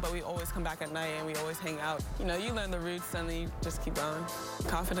morning, but we always come back at night and we always hang out. You know, you learn the roots and then you just keep going.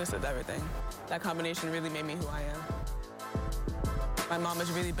 Confidence is everything. That combination really made me who I am. My mom is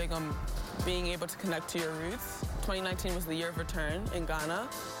really big on being able to connect to your roots. 2019 was the year of return in Ghana.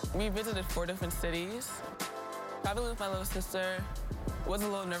 We visited 4 different cities. Traveling with my little sister was a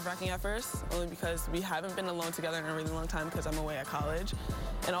little nerve-wracking at first, only because we haven't been alone together in a really long time because I'm away at college.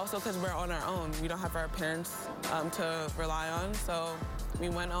 And also because we're on our own. We don't have our parents to rely on. So we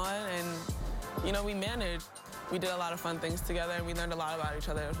went on and, you know, we managed. We did a lot of fun things together and we learned a lot about each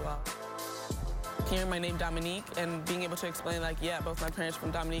other as well. Hearing my name Dominique and being able to explain like, yeah, both my parents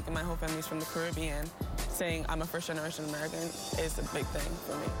from Dominique and my whole family's from the Caribbean, saying I'm a first-generation American is a big thing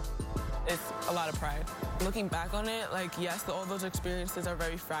for me. It's a lot of pride. Looking back on it, like, yes, all those experiences are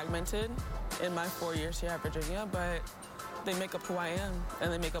very fragmented in my 4 years here at Virginia, but they make up who I am,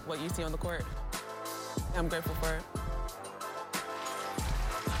 and they make up what you see on the court. I'm grateful for it.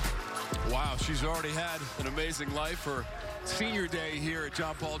 Wow, she's already had an amazing life. Her senior day here at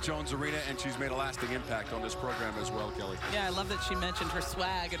John Paul Jones Arena, and she's made a lasting impact on this program as well, Kelly. Yeah, I love that she mentioned her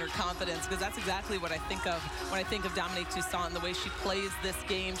swag and her confidence, because that's exactly what I think of when I think of Dominique Toussaint and the way she plays this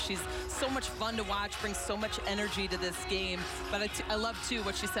game. She's so much fun to watch, brings so much energy to this game. But I love, too,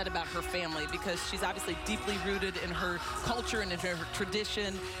 what she said about her family, because she's obviously deeply rooted in her culture and in her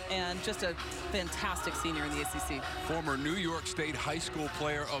tradition, and just a fantastic senior in the ACC. Former New York State High School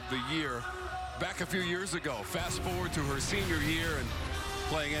Player of the Year back a few years ago. Fast forward to her senior year and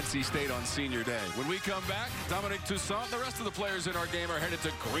playing NC State on senior day. When we come back, Dominique Toussaint and the rest of the players in our game are headed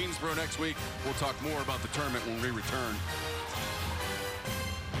to Greensboro next week. We'll talk more about the tournament when we return.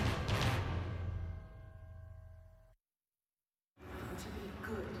 To be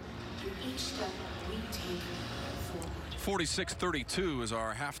good in each step we take forward. 46-32 is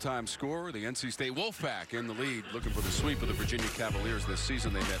our halftime score. The NC State Wolfpack in the lead, looking for the sweep of the Virginia Cavaliers this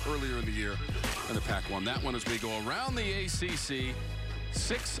season. They met earlier in the year, and the Pack won that one. As we go around the ACC,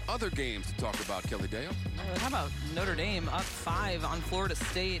 6 other games to talk about, Kelly Dale. How about Notre Dame up 5 on Florida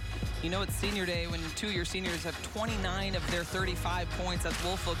State? You know it's senior day when 2 of your seniors have 29 of their 35 points. That's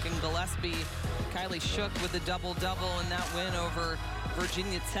Wolfpack and Gillespie. Kylie Shook with the double-double in that win over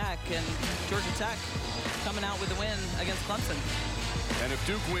Virginia Tech, and Georgia Tech coming out with the win against Clemson. And if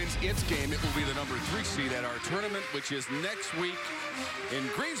Duke wins its game, it will be the number 3 seed at our tournament, which is next week in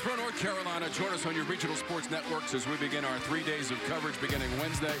Greensboro, North Carolina. Join us on your regional sports networks as we begin our 3 days of coverage beginning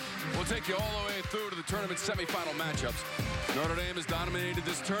Wednesday. We'll take you all the way through to the tournament semifinal matchups. Notre Dame has dominated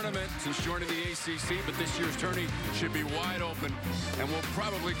this tournament since joining the ACC, but this year's tourney should be wide open, and we'll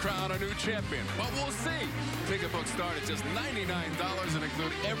probably crown a new champion. But we'll see. Ticket books start at just $99 and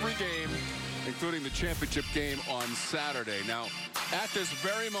include every game, including the championship game on Saturday. Now, at this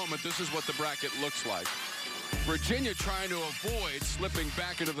very moment, this is what the bracket looks like. Virginia trying to avoid slipping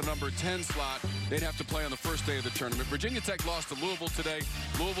back into the number 10 slot. They'd have to play on the first day of the tournament. Virginia Tech lost to Louisville today.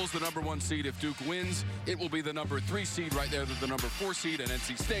 Louisville's the number 1 seed. If Duke wins, it will be the number 3 seed right there, the number 4 seed, and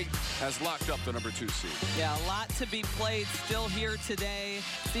NC State has locked up the number 2 seed. Yeah, a lot to be played still here today.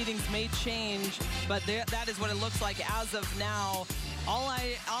 Seedings may change, but that is what it looks like as of now.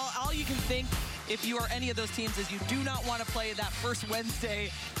 All you can think, if you are any of those teams, is you do not want to play that first Wednesday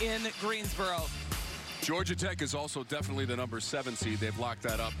in Greensboro. Georgia Tech is also definitely the number 7 seed. They've locked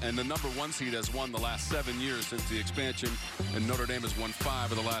that up. And the number 1 seed has won the last 7 years since the expansion. And Notre Dame has won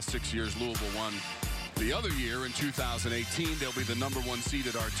 5 of the last 6 years. Louisville won the other year in 2018. They'll be the number 1 seed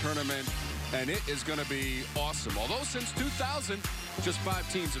at our tournament. And it is going to be awesome. Although since 2000, just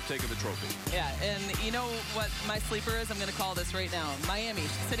 5 teams have taken the trophy. Yeah, and you know what my sleeper is? I'm going to call this right now. Miami,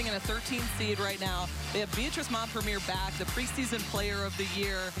 sitting in a 13th seed right now. They have Beatrice Montpremier back, the preseason player of the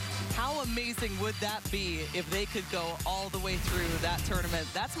year. How amazing would that be if they could go all the way through that tournament?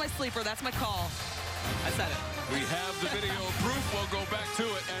 That's my sleeper. That's my call. I said it. We have the video proof. We'll go back to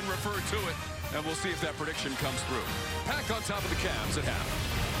it and refer to it, and we'll see if that prediction comes through. Pack on top of the Cavs at half.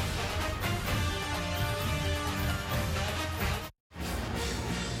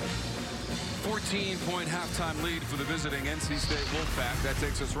 14-point halftime lead for the visiting NC State Wolfpack. That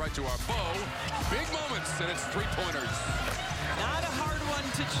takes us right to our bow. Big moments, and it's 3-pointers. Not a hard one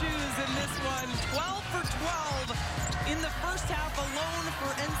to choose in this one. 12 for 12 in the first half alone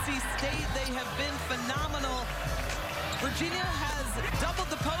for NC State. They have been phenomenal. Virginia has doubled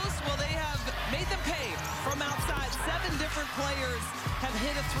the post. Well, they have made them pay from outside. 7 different players have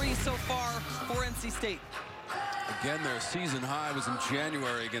hit a 3 so far for NC State. Again, their season high was in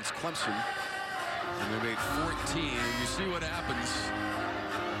January against Clemson. And they made 14, and you see what happens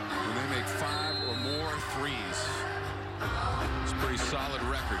when they make 5 or more threes. It's a pretty solid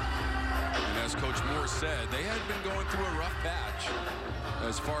record. And as Coach Moore said, they had been going through a rough patch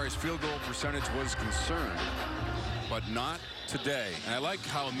as far as field goal percentage was concerned, but not today. And I like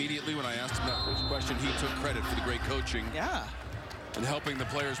how immediately when I asked him that first question, he took credit for the great coaching. Yeah. And helping the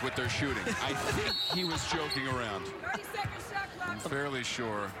players with their shooting. I think he was joking around. 30 seconds, shot clock. I'm fairly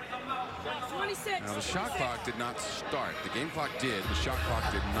sure. 26. Now, the shot clock did not start. The game clock did. The shot clock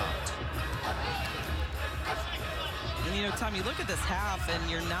did not. And, you know, Tom, you look at this half,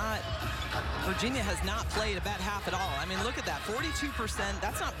 and you're not... Virginia has not played a bad half at all. I mean, look at that. 42%.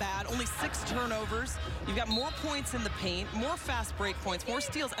 That's not bad. Only 6 turnovers. You've got more points in the paint, more fast break points, more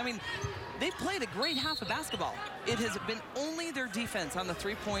steals. I mean, they've played a great half of basketball. It has been only their defense on the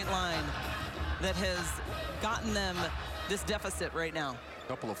 3-point line that has gotten them this deficit right now. A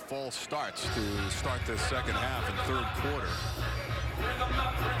couple of false starts to start this second half and third quarter.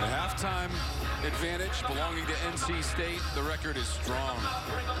 The halftime advantage belonging to NC State. The record is strong,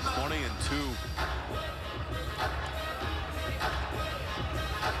 20-2.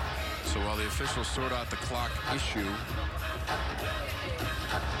 So while the officials sort out the clock issue,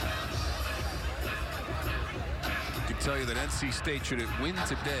 I can tell you that NC State, should it win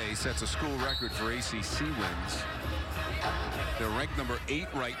today, sets a school record for ACC wins. They're ranked number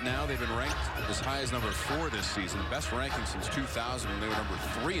 8 right now. They've been ranked as high as number 4 this season. Best ranking since 2000, when they were number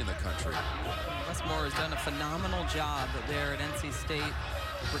 3 in the country. Wes Moore has done a phenomenal job there at NC State,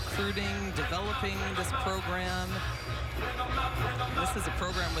 recruiting, developing this program. This is a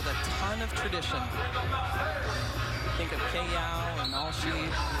program with a ton of tradition. Think of Kay Yao and all she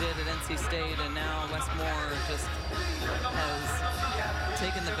did at NC State, and now Wes Moore just has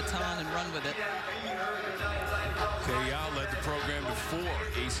taken the baton and run with it. Yao led the program to 4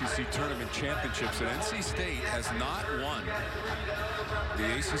 ACC tournament championships, and NC State has not won the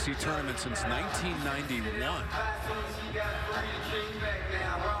ACC tournament since 1991.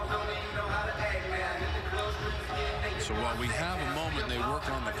 So while we have a moment and they work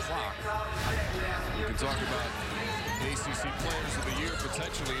on the clock, we can talk about ACC Players of the Year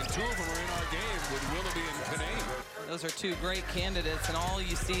potentially, and 2 of them are in our game with Willoughby and Canane. Those are 2 great candidates, and all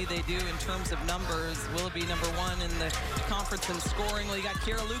you see they do in terms of numbers. Willoughby #1 in the conference in scoring. Well, you got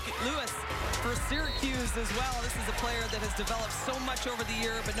Kira Lewis for Syracuse as well. This is a player that has developed so much over the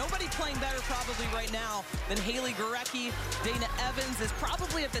year, but nobody playing better probably right now than Haley Gurecki. Dana Evans is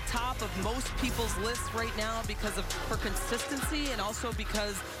probably at the top of most people's lists right now because of her consistency and also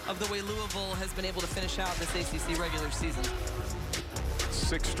because of the way Louisville has been able to finish out this ACC regular season.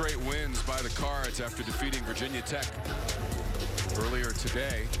 6 straight wins by the Cards after defeating Virginia Tech earlier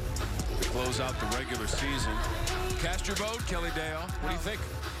today to close out the regular season. Cast your vote, Kelly Dale. What do you think?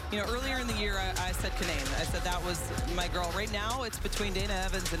 You know, earlier in the year, I said Canane. I said that was my girl. Right now, it's between Dana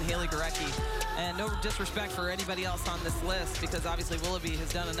Evans and Haley Gurecki. And no disrespect for anybody else on this list, because obviously Willoughby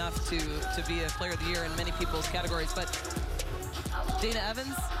has done enough to be a player of the year in many people's categories. But Dana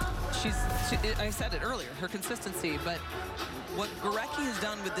Evans, I said it earlier, her consistency. But what Gurecki has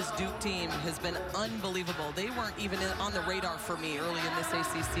done with this Duke team has been unbelievable. They weren't even on the radar for me early in this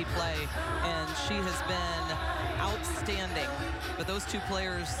ACC play, and she has been outstanding. But those 2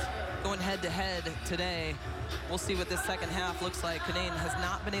 players going head-to-head today, we'll see what this second half looks like. Canane has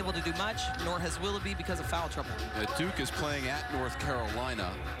not been able to do much, nor has Willoughby because of foul trouble. Duke is playing at North Carolina,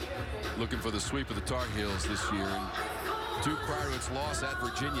 looking for the sweep of the Tar Heels this year. And Duke, prior to its loss at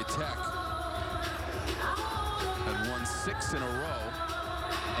Virginia Tech, had won 6 in a row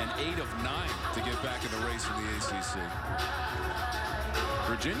and 8 of 9 to get back in the race in the ACC.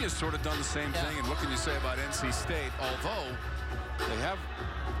 Virginia's sort of done the same thing, and what can you say about NC State? Although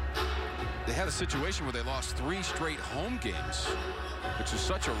they had a situation where they lost 3 straight home games, which is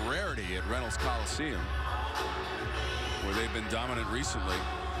such a rarity at Reynolds Coliseum, where they've been dominant recently.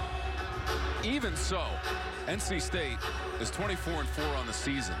 Even so, NC State is 24-4 on the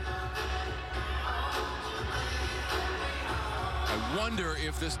season. I wonder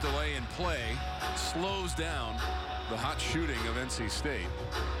if this delay in play slows down the hot shooting of NC State.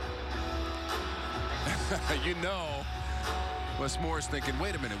 You know, Wes Moore's thinking,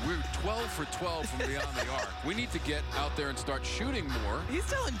 wait a minute, we're 12 for 12 from beyond the arc. We need to get out there and start shooting more. He's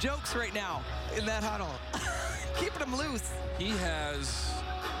telling jokes right now in that huddle. Keeping him loose. He has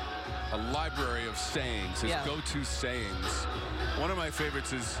a library of sayings, his go-to sayings. One of my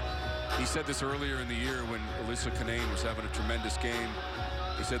favorites is, he said this earlier in the year when Alyssa Canane was having a tremendous game.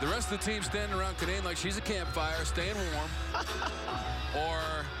 He said, the rest of the team's standing around Canane like she's a campfire, staying warm. Or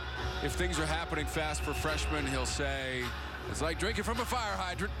if things are happening fast for freshmen, he'll say, it's like drinking from a fire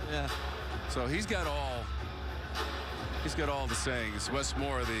hydrant. Yeah. So he's got all the sayings. Wes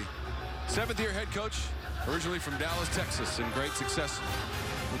Moore, the 7th-year head coach, originally from Dallas, Texas, and great success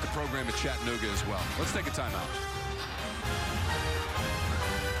with the program at Chattanooga as well. Let's take a timeout.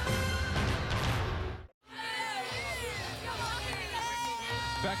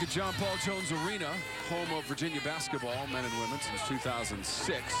 Back at John Paul Jones Arena, home of Virginia basketball, men and women, since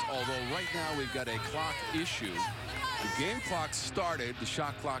 2006. Although right now we've got a clock issue. The game clock started, the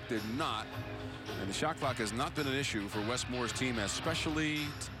shot clock did not. And the shot clock has not been an issue for Wes Moore's team, especially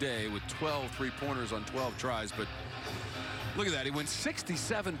today with 12 three-pointers on 12 tries. But look at that, he wins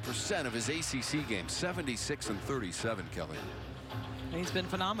 67% of his ACC games, 76 and 37, Kelly. He's been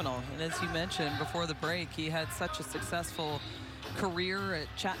phenomenal. And as you mentioned before the break, he had such a successful career at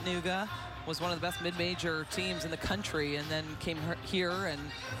Chattanooga, was one of the best mid-major teams in the country, and then came here and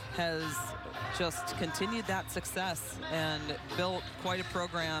has just continued that success and built quite a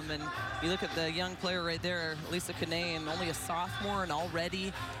program. And you look at the young player right there, Lisa Canane, only a sophomore and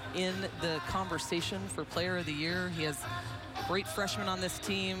already in the conversation for player of the year. He has great freshmen on this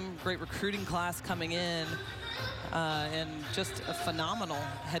team, great recruiting class coming in, and just a phenomenal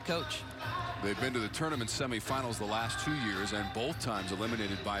head coach. They've been to the tournament semifinals the last 2 years, and both times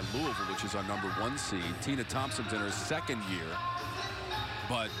eliminated by Louisville, which is our #1 seed. Tina Thompson's in her 2nd year,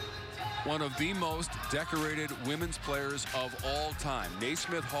 but one of the most decorated women's players of all time.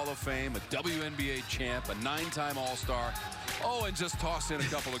 Naismith Hall of Fame, a WNBA champ, a 9-time All-Star. Oh, and just toss in a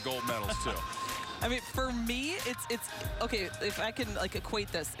couple of gold medals, too. I mean, for me, it's okay, if I can like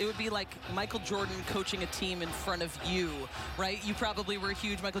equate this, it would be like Michael Jordan coaching a team in front of you, right? You probably were a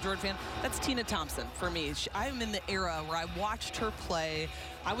huge Michael Jordan fan. That's Tina Thompson for me. I'm in the era where I watched her play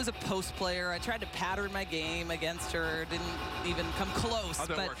I was a post player. I tried to pattern my game against her. Didn't even come close. How'd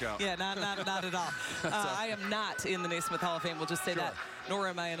that work out? Yeah, not at all. I am not in the Naismith Hall of Fame. We'll just say that. Nor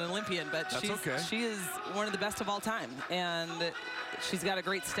am I an Olympian, but she is one of the best of all time. And she's got a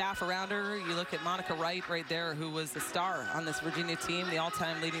great staff around her. You look at Monica Wright right there, who was the star on this Virginia team, the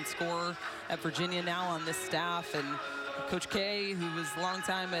all-time leading scorer at Virginia, now on this staff. And Coach K, who was a long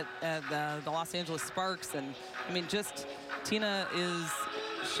time at the Los Angeles Sparks. And I mean, just Tina is,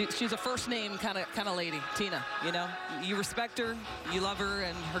 she's a first name kind of lady, Tina. You know, you respect her, you love her,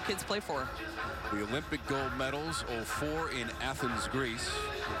 and her kids play for her. The Olympic gold medals, 04 in Athens, Greece,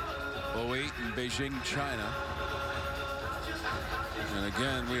 08 in Beijing, China. And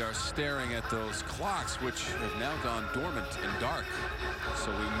again, we are staring at those clocks, which have now gone dormant and dark.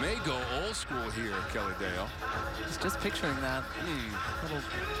 So we may go old school here, Kelly Dale. Just picturing that. Little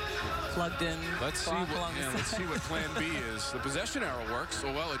plugged in. Let's see what plan B is. The possession arrow works.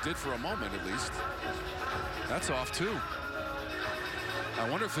 Oh, well, it did for a moment at least. That's off too. I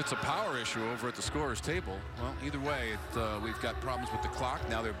wonder if it's a power issue over at the scorer's table. Well, either way, we've got problems with the clock.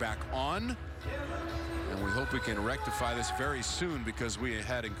 Now they're back on. And we hope we can rectify this very soon, because we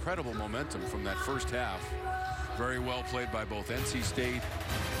had incredible momentum from that first half. Very well played by both NC State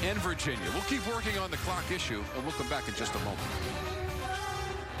and Virginia. We'll keep working on the clock issue, and we'll come back in just a moment.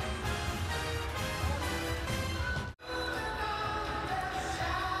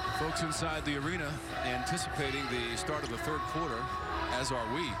 Folks inside the arena anticipating the start of the third quarter, as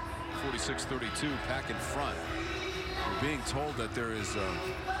are we. 46-32, Pack in front. We're being told that there is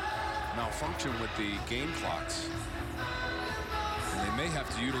malfunction with the game clocks, and they may have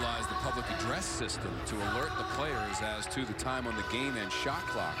to utilize the public address system to alert the players as to the time on the game and shot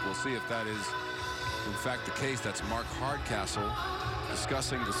clock. We'll see if that is in fact the case. That's Mark Hardcastle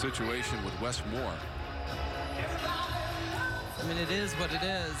discussing the situation with Wes Moore. I mean, it is what it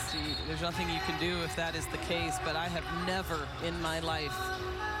is. There's nothing you can do if that is the case, but I have never in my life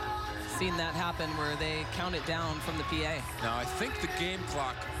seen that happen where they count it down from the PA. Now, I think the game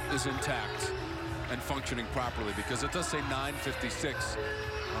clock is intact and functioning properly, because it does say 9:56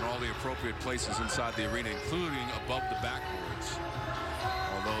 on all the appropriate places inside the arena, including above the backboards.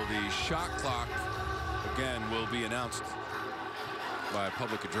 Although the shot clock, again, will be announced by a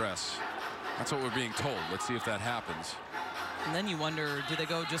public address. That's what we're being told. Let's see if that happens. And then you wonder, do they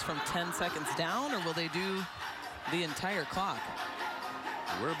go just from 10 seconds down, or will they do the entire clock?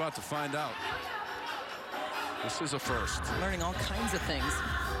 We're about to find out. This is a first. Learning all kinds of things.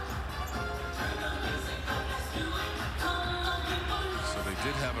 So they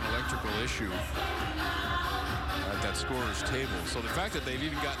did have an electrical issue at that scorer's table. So the fact that they've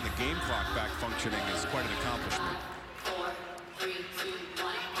even gotten the game clock back functioning is quite an accomplishment.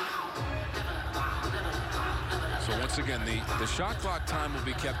 So once again, the shot clock time will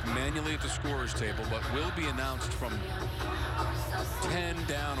be kept manually at the scorer's table, but will be announced from 10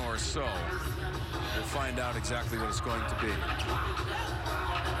 down or so. We'll find out exactly what it's going to be.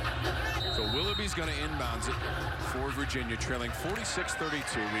 So Willoughby's going to inbounds it for Virginia, trailing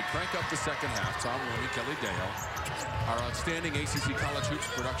 46-32. We crank up the second half. Tom Looney, Kelly Dale, our outstanding ACC College Hoops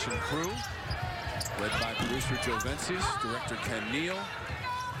production crew, led by producer Joe Vencius, director Ken Neal,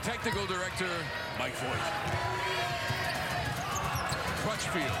 technical director Mike Voigt.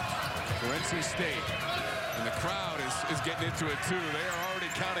 Crutchfield for NC State. And the crowd is getting into it too. They are already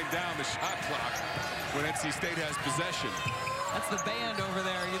counting down the shot clock when NC State has possession. That's the band over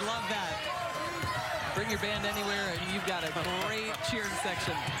there. You love that. Bring your band anywhere, and you've got a great cheering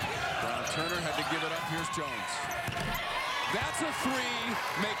section. Brown Turner had to give it up. Here's Jones. That's a three.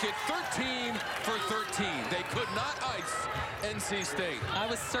 Make it 13 for 13. They could not ice NC State. I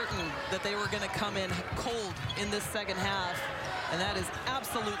was certain that they were going to come in cold in this second half, and that is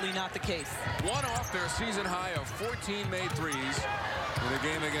absolutely not the case. One off their season high of 14 made threes in a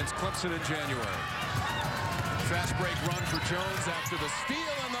game against Clemson in January. Fast break run for Jones after the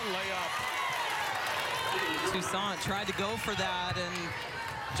steal and the layup. Toussaint tried to go for that, and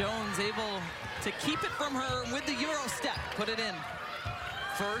Jones able to keep it from her with the Euro step, put it in.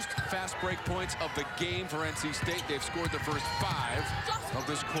 First fast break points of the game for NC State. They've scored the first 5 of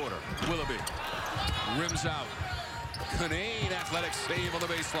this quarter. Willoughby rims out. Canane athletic save on the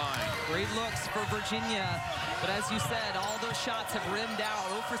baseline. Great looks for Virginia, but as you said, all those shots have rimmed out.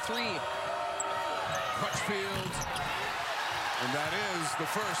 0 for 3. Crutchfield, and that is the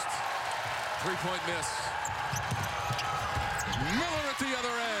first three-point miss. Miller at the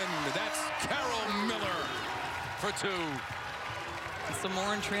other end. That's Carol Miller for 2. Some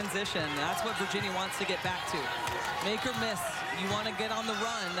more in transition. That's what Virginia wants to get back to. Make or miss. You want to get on the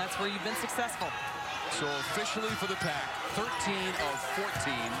run. That's where you've been successful. So officially for the Pack, 13 of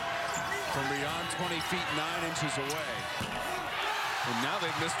 14 from beyond 20 feet, 9 inches away. And now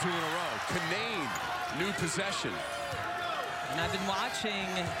they've missed 2 in a row. Canane, new possession. And I've been watching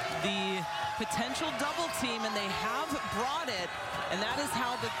the potential double team, and they have brought it. And that is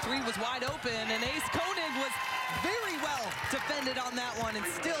how the 3 was wide open. And Ace Koenig was very well defended on that one and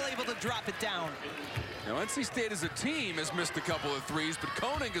still able to drop it down. Now, NC State as a team has missed a couple of threes, but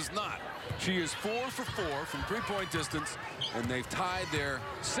Koenig is not. She is 4 for 4 from three-point distance, and they've tied their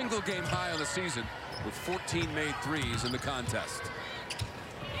single-game high on the season with 14 made threes in the contest.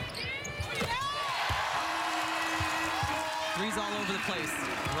 Threes all over the place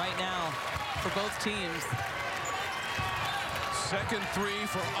right now for both teams. Second 3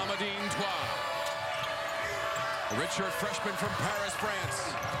 for Amandine Trois. A redshirt freshman from Paris,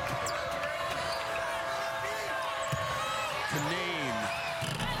 France. Canane.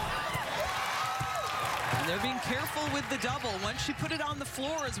 And they're being careful with the double. Once she put it on the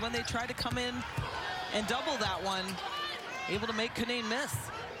floor is when they try to come in and double that one. Able to make Canane miss.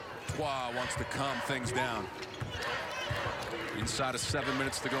 Trois wants to calm things down. Inside of 7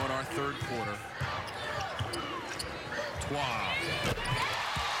 minutes to go in our third quarter. Trois.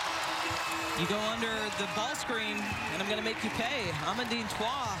 You go under the ball screen, and I'm going to make you pay. Amandine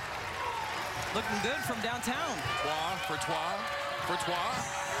Trois looking good from downtown. Trois for Trois for Trois.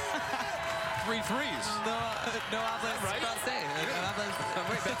 3 threes. No hablas right? francés.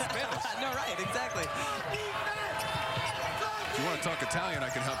 Wait, that's Spanish. No, right, exactly. If you want to talk Italian, I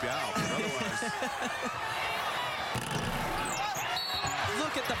can help you out. But otherwise.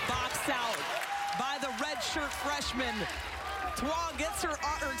 Look at the box out by the redshirt freshman. Trois gets her,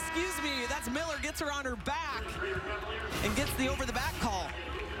 or excuse me, that's Miller, gets her on her back and gets the over-the-back call.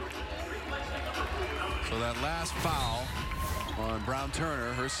 So that last foul on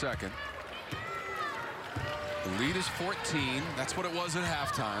Brown-Turner, her second. The lead is 14. That's what it was at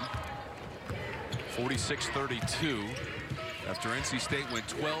halftime. 46-32 after NC State went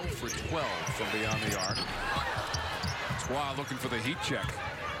 12 for 12 from beyond the arc. Trois looking for the heat check.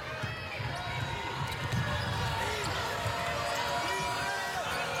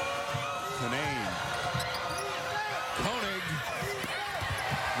 Canane. Koenig.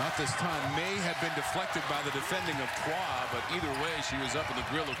 Not this time. May had been deflected by the defending of Trois, but either way, she was up in the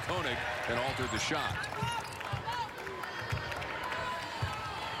grill of Koenig and altered the shot.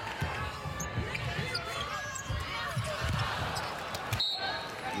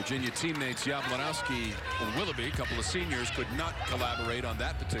 Virginia teammates Jablonowski and Willoughby, a couple of seniors, could not collaborate on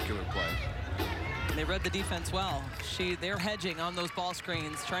that particular play. They read the defense well. They're hedging on those ball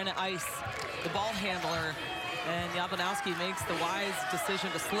screens, trying to ice the ball handler, and Jablonowski makes the wise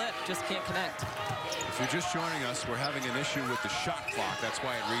decision to slip, just can't connect. If you're just joining us, we're having an issue with the shot clock. That's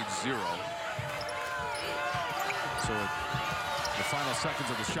why it reads 0. So the final seconds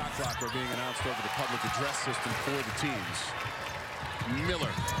of the shot clock are being announced over the public address system for the teams. Miller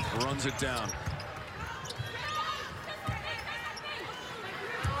runs it down.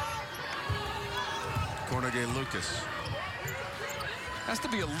 Cornegay-Lucas. Has to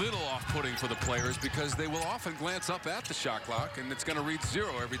be a little off-putting for the players because they will often glance up at the shot clock and it's going to read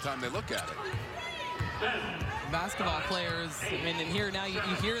 0 every time they look at it. Basketball players, I mean, and here now you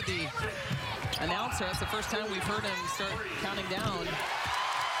hear the announcer. That's the first time we've heard him start counting down.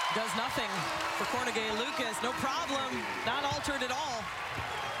 Does nothing for Cornegay-Lucas. No problem. Not altered at all.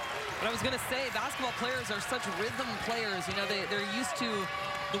 But I was going to say, basketball players are such rhythm players. You know, they're used to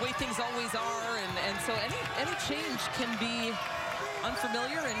the way things always are. And so any change can be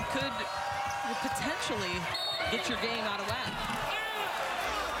unfamiliar and could potentially get your game out of whack.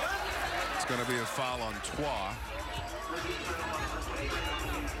 It's going to be a foul on Trois.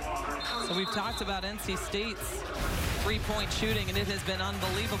 So we've talked about NC State's three-point shooting, and it has been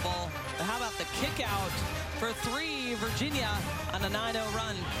unbelievable. But how about the kick out for 3, Virginia on a 9-0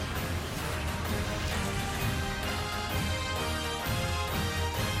 run.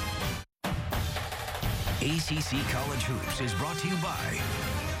 ACC College Hoops is brought to you by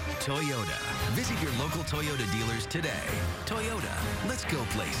Toyota. Visit your local Toyota dealers today. Toyota, let's go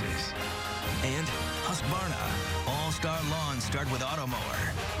places. And Husqvarna, all-star lawns start with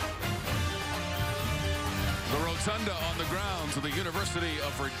Automower. The rotunda on the grounds of the University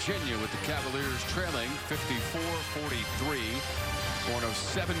of Virginia with the Cavaliers trailing 54-43. One of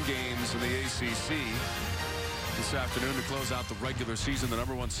 7 games in the ACC. This afternoon to close out the regular season, the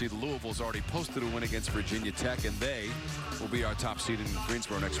 #1 seed Louisville's already posted a win against Virginia Tech, and they will be our top seed in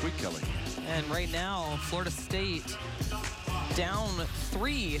Greensboro next week, Kelly. And right now, Florida State down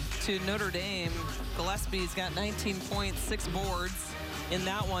 3 to Notre Dame. Gillespie's got 19 points, 6 boards in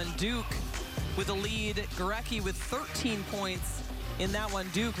that one. Duke with a lead. Gurecki with 13 points in that one.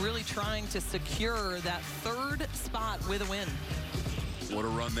 Duke really trying to secure that third spot with a win. What a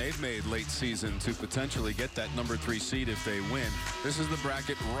run they've made late season to potentially get that #3 seed if they win. This is the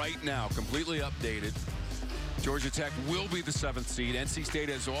bracket right now, completely updated. Georgia Tech will be the 7th seed. NC State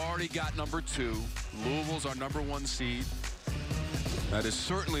has already got #2. Louisville's our #1 seed. That is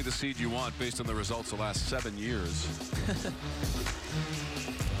certainly the seed you want based on the results the last 7 years.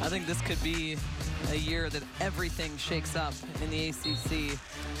 I think this could be a year that everything shakes up in the ACC,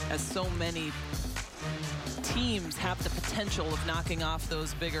 as so many teams have the potential of knocking off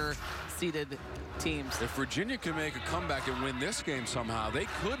those bigger seeded teams. If Virginia can make a comeback and win this game somehow, they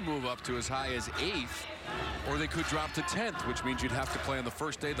could move up to as high as 8th, or they could drop to 10th, which means you'd have to play on the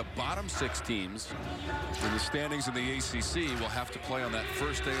first day. The bottom 6 teams in the standings in the ACC will have to play on that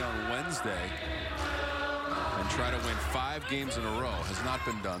first day on Wednesday and try to win 5 games in a row. Has not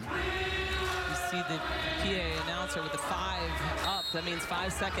been done. You see the PA announcer with the 5 up. That means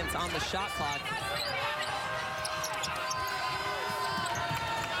 5 seconds on the shot clock.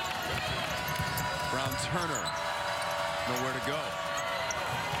 Brown Turner, nowhere to go.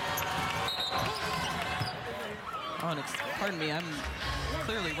 Oh, pardon me, I'm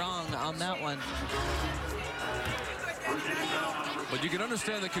clearly wrong on that one. But you can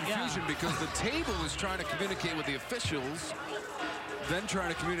understand the confusion because the table is trying to communicate with the officials, then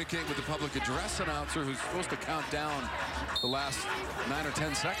trying to communicate with the public address announcer who's supposed to count down the last 9 or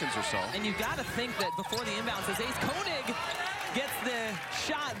 10 seconds or so. And you've got to think that before the inbounds, as Ace Koenig gets the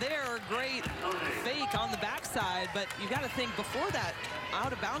shot there, great fake on the backside, but you got to think before that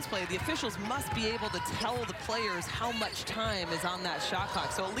out of bounds play, the officials must be able to tell the players how much time is on that shot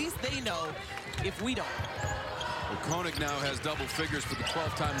clock, so at least they know if we don't. Well, Koenig now has double figures for the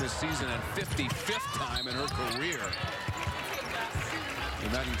 12th time this season and 55th time in her career.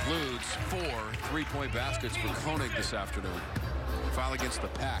 And that includes 4 3-point baskets for Koenig this afternoon. Foul against the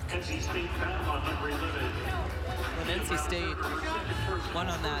Pack. When NC State won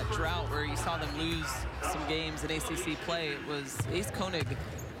on that drought where you saw them lose some games in ACC play, it was Ace Koenig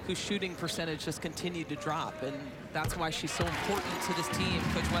whose shooting percentage just continued to drop, and that's why she's so important to this team.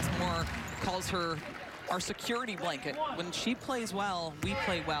 Coach Westmore calls her our security blanket. When she plays well, we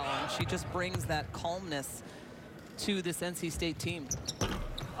play well, and she just brings that calmness to this NC State team.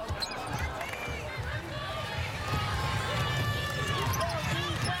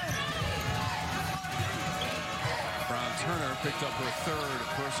 Turner picked up her 3rd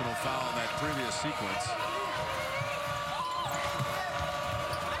personal foul in that previous sequence.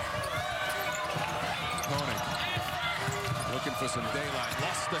 Koenig looking for some daylight.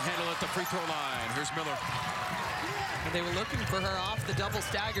 Lost the handle at the free throw line. Here's Miller. And they were looking for her off the double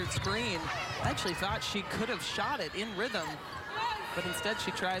staggered screen. I actually thought she could have shot it in rhythm, but instead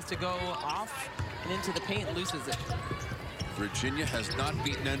she tries to go off and into the paint and loses it. Virginia has not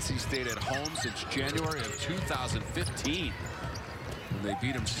beaten NC State at home since January of 2015. And they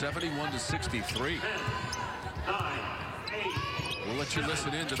beat them 71-63. We'll let you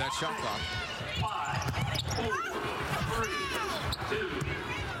listen in to that shot clock. 5, 4, 3, 2.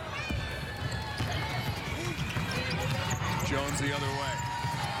 Jones the other way.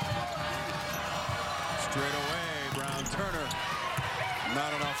 Straight away, Brown Turner.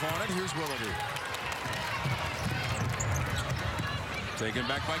 Not enough on it. Here's Willoughby. Taken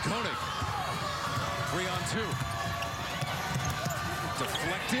back by Koenig. 3 on 2.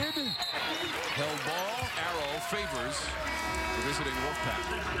 Deflected. Held ball. Arrow favors the visiting Wolfpack.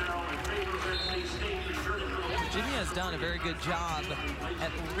 Virginia has done a very good job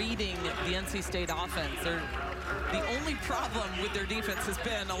at reading the NC State offense. The only problem with their defense has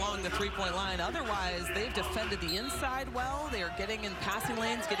been along the 3-point line. Otherwise, they've defended the inside well. They are getting in passing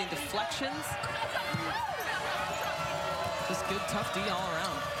lanes, getting deflections. Just good, tough D all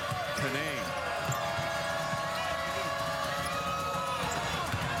around. Canane.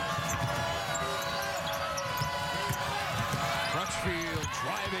 Crutchfield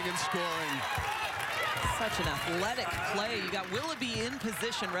driving and scoring. Such an athletic play. You got Willoughby in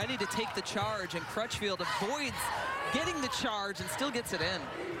position, ready to take the charge, and Crutchfield avoids getting the charge and still gets it in.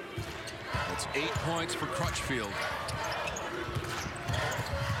 That's 8 points for Crutchfield.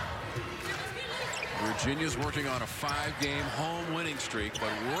 Virginia's working on a 5-game home winning streak,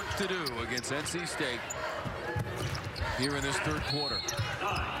 but work to do against NC State here in this 3rd quarter.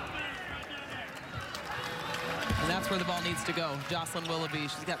 And that's where the ball needs to go. Jocelyn Willoughby,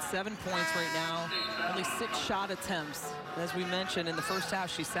 she's got 7 points right now, only 6 shot attempts. As we mentioned, in the first half,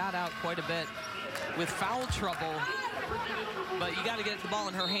 she sat out quite a bit with foul trouble, but you got to get the ball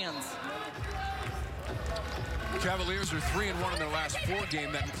in her hands. Cavaliers are 3-1 in their last 4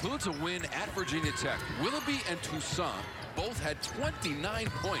 games. That includes a win at Virginia Tech. Willoughby and Toussaint both had 29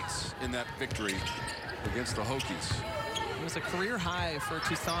 points in that victory against the Hokies. It was a career high for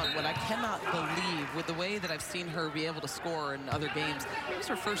Toussaint. What I cannot believe with the way that I've seen her be able to score in other games. It was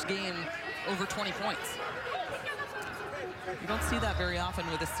her first game over 20 points. You don't see that very often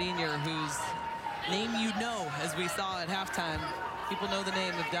with a senior whose name you know, as we saw at halftime. People know the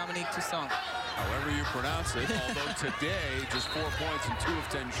name of Dominique Toussaint. However you pronounce it, although today just 4 points and 2 of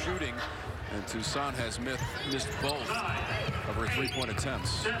 10 shooting, and Toussaint has missed both of her 3-point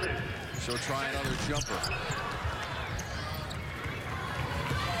attempts. She'll try another jumper.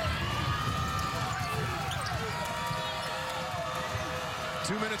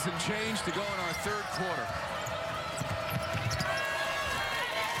 Two minutes and change to go in our third quarter.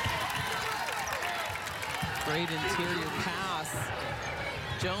 Great interior pass.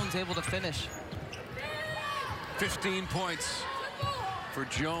 Jones able to finish. 15 points for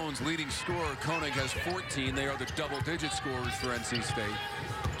Jones. Leading scorer Koenig has 14. They are the double-digit scorers for NC State.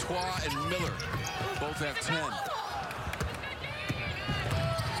 Twa and Miller both have 10.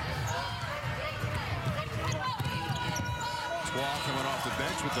 Twa coming off the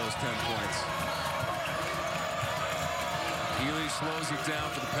bench with those 10 points. Ely slows it down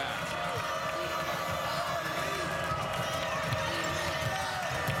for the pack.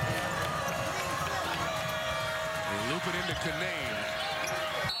 They loop it into Kanane.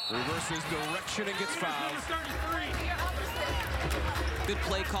 Reverses direction and gets fouled. Good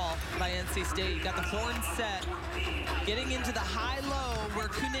play call by NC State. You got the horn set, getting into the high-low where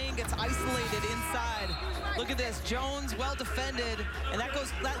Kanane gets isolated inside. Look at this, Jones well defended, and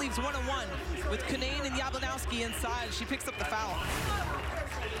that leaves 1-on-1 with Kanane and Jablonowski inside. She picks up the foul.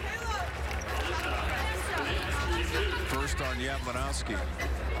 First on Jablonowski,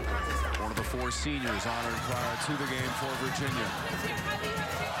 one of the 4 seniors honored prior to the game for Virginia.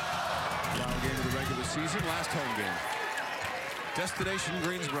 Final game of the regular season, last home game. Destination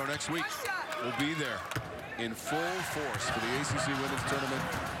Greensboro next week. We'll be there in full force for the ACC Women's Tournament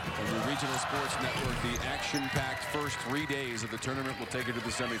on the Regional Sports Network. The action-packed first 3 days of the tournament will take it to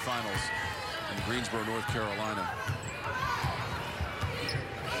the semifinals in Greensboro, North Carolina.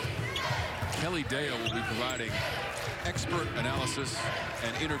 Kelly Dale will be providing expert analysis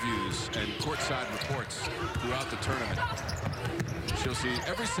and interviews and courtside reports throughout the tournament. She'll see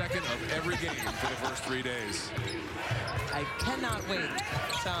every second of every game for the first 3 days. I cannot wait,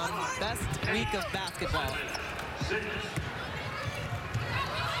 Tom. Best week of basketball.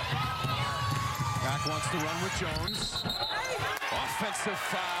 Back wants to run with Jones. Offensive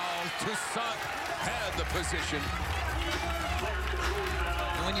foul. Toussaint had the position.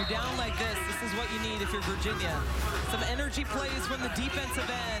 And when you're down like this is what you need if you're Virginia. Some energy plays from the defensive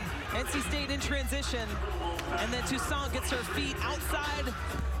end. NC State in transition. And then Toussaint gets her feet outside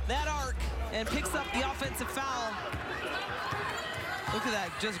that arc and picks up the offensive foul. Look at that,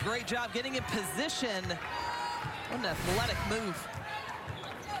 just great job getting in position. What an athletic move.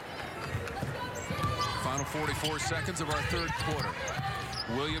 Final 44 seconds of our third quarter.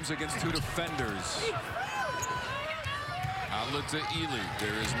 Williams against 2 defenders. Outlet to Ely.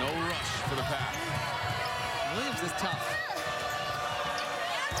 There is no rush for the pass. Williams is tough.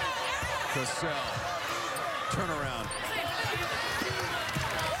 Cassell. Turnaround.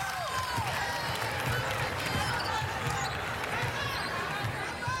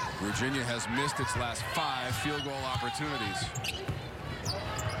 Virginia has missed its last 5 field goal opportunities.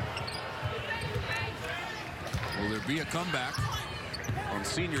 Will there be a comeback on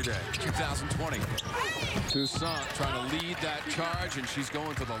Senior Day 2020? Toussaint trying to lead that charge, and she's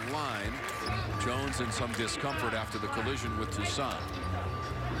going to the line. Jones in some discomfort after the collision with Toussaint.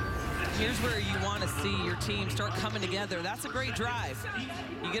 Here's where you want to see your team start coming together. That's a great drive.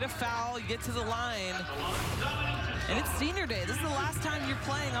 You get a foul, you get to the line, and it's Senior Day. This is the last time you're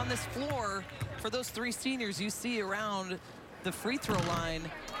playing on this floor for those 3 seniors you see around the free throw line.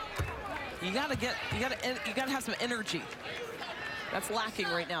 You gotta have some energy. That's lacking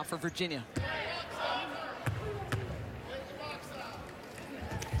right now for Virginia.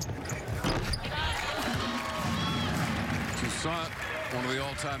 Toussaint, one of the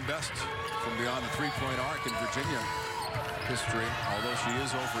all-time best from beyond the 3-point arc in Virginia history. Although she is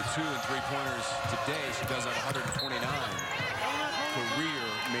 0 for 2 in 3-pointers today, she does have 129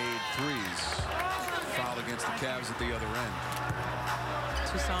 career-made threes. Foul against the Cavs at the other end.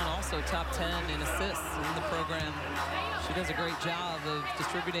 Toussaint also top 10 in assists in the program. She does a great job of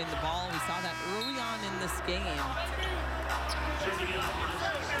distributing the ball. We saw that early on in this game.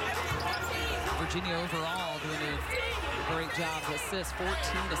 Virginia overall doing a great job. Assists, 14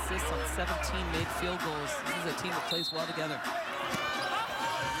 assists on 17 made field goals. This is a team that plays well together.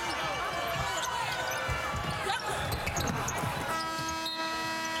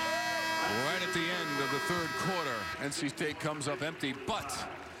 Right at the end of the third quarter, NC State comes up empty, but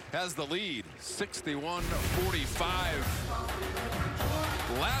has the lead, 61-45.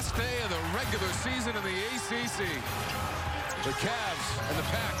 Last day of the regular season in the ACC. The Cavs and the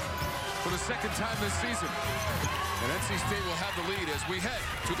Pack for the second time this season. And NC State will have the lead as we head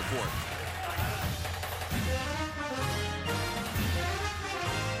to the fourth.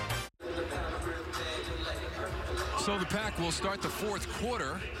 So the Pack will start the fourth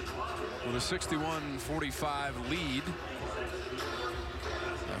quarter with a 61-45 lead.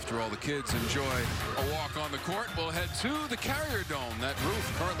 After all the kids enjoy a walk on the court, we'll head to the Carrier Dome. That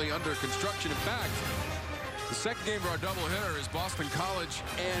roof currently under construction. In fact, the second game of our doubleheader is Boston College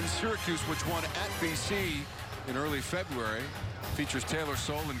and Syracuse, which won at BC in early February. Features Taylor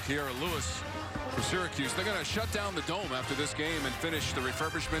Soule and Kiera Lewis for Syracuse. They're going to shut down the dome after this game and finish the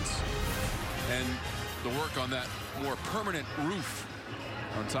refurbishments and the work on that more permanent roof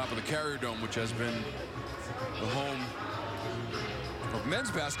on top of the Carrier Dome, which has been the home of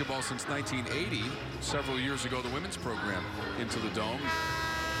men's basketball since 1980. Several years ago, the women's program into the dome.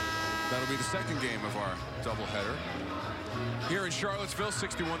 That'll be the second game of our doubleheader. Here in Charlottesville,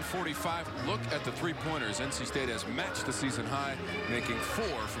 61-45. Look at the three-pointers. NC State has matched the season high, making 4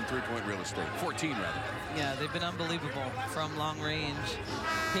 from three-point real estate. 14, rather. Yeah, they've been unbelievable from long range.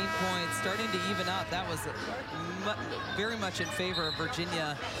 Paint points starting to even up. That was very much in favor of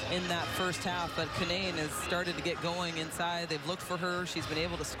Virginia in that first half, but Kanane has started to get going inside. They've looked for her. She's been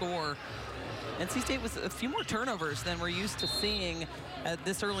able to score. NC State was a few more turnovers than we're used to seeing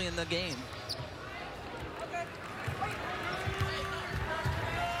this early in the game.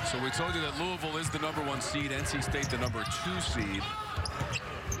 So we told you that Louisville is the #1 seed, NC State the #2 seed.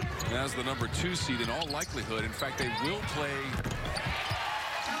 And as the #2 seed in all likelihood, in fact, they will play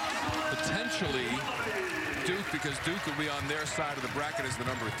potentially Duke, because Duke will be on their side of the bracket as the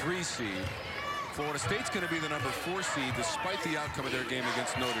 #3 seed. Florida State's going to be the #4 seed despite the outcome of their game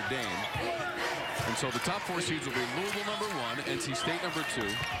against Notre Dame. And so the top 4 seeds will be Louisville #1, NC State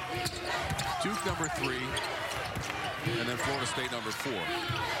 #2, Duke #3, and then Florida State #4.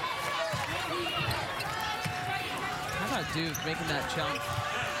 How about Duke making that jump?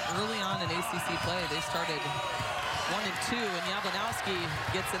 Early on in ACC play, they started 1 and 2, and Jablonowski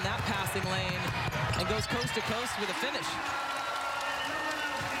gets in that passing lane and goes coast to coast with a finish.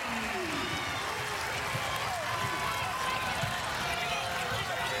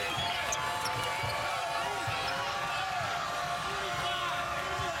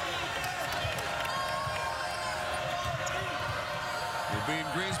 We'll be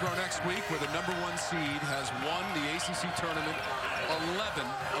in Greensboro next week, where the #1 seed has won the ACC tournament 11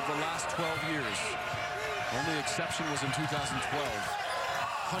 of the last 12 years. Only exception was in 2012.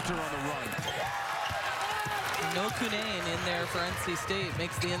 Hunter on the run. No Kanane in there for NC State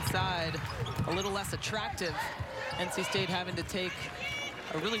makes the inside a little less attractive. NC State having to take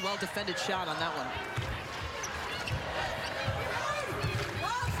a really well-defended shot on that one.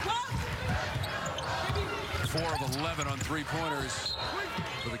 Four of 11 on three-pointers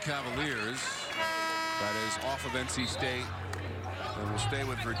for the Cavaliers. That is off of NC State. And we'll stay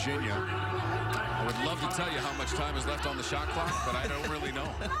with Virginia. I would love to tell you how much time is left on the shot clock, but I don't really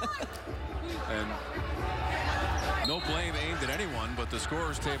know. And no blame aimed at anyone, but the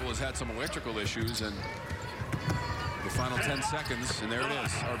scorer's table has had some electrical issues, and the final 10 seconds, and there it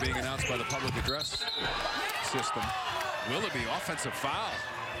is, are being announced by the public address system. Willoughby, offensive foul,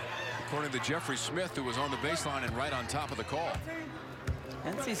 according to Jeffrey Smith, who was on the baseline and right on top of the call.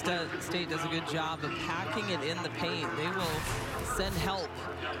 NC State does a good job of packing it in the paint. They will send help,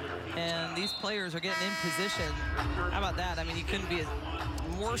 and these players are getting in position. How about that? I mean, you couldn't be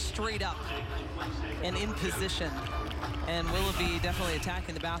more straight up and in position. And Willoughby definitely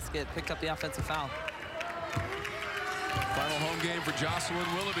attacking the basket, picked up the offensive foul. Final home game for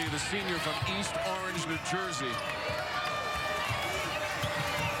Jocelyn Willoughby, the senior from East Orange, New Jersey.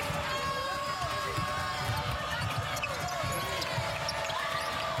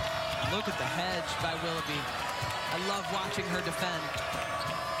 Look at the hedge by Willoughby. I love watching her defend.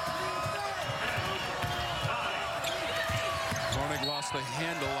 Koenig lost the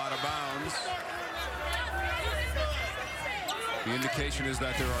handle out of bounds. The indication is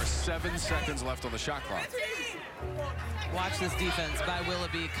that there are 7 seconds left on the shot clock. Watch this defense by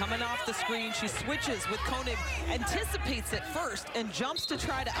Willoughby. Coming off the screen, she switches with Koenig, anticipates it first, and jumps to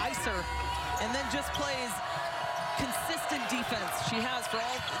try to ice her, and then just plays consistent defense she has for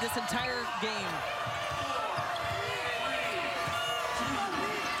all this entire game.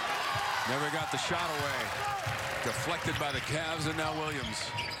 Never got the shot away. Deflected by the Cavs, and now Williams.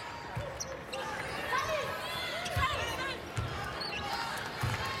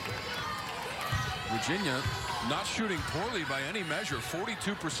 Virginia not shooting poorly by any measure.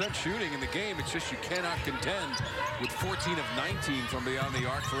 42% shooting in the game. It's just you cannot contend with 14 of 19 from beyond the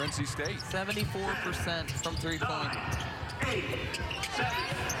arc for NC State. 74% from three-point. 8,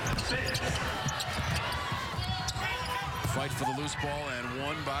 7, 6. Fight for the loose ball and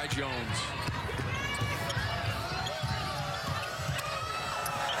won by Jones.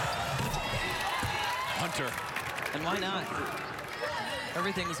 Hunter. And why not?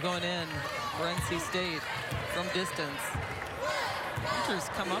 Everything's going in for NC State from distance. Hunter's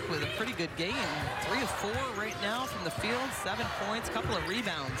come up with a pretty good game. 3 of 4 right now from the field, 7 points, couple of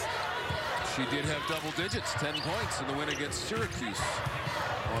rebounds. She did have double digits, 10 points in the win against Syracuse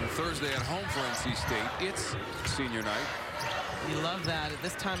on Thursday at home for NC State. It's senior night. You love that at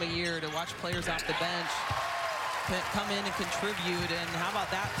this time of year to watch players off the bench come in and contribute. And how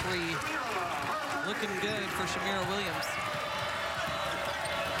about that 3? Looking good for Shamira Williams.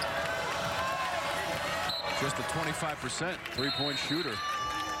 Just a 25% three-point shooter.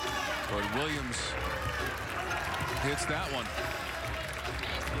 But Williams hits that one.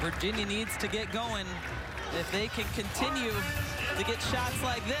 Virginia needs to get going. If they can continue to get shots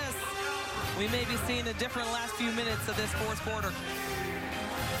like this, we may be seeing a different last few minutes of this fourth quarter.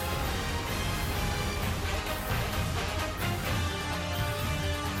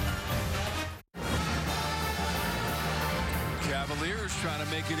 Cavaliers trying to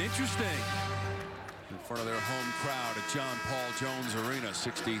make it interesting in front of their home crowd at John Paul Jones Arena.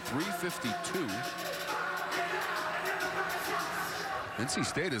 63-52. NC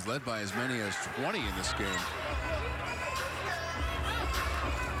State is led by as many as 20 in this game.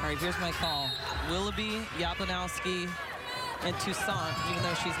 All right, here's my call. Willoughby, Jablonowski, and Toussaint, even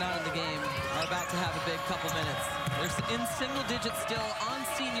though she's not in the game, are about to have a big couple minutes. They're in single digits still on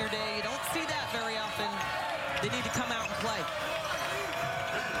senior day. You don't see that very often. They need to come out and play.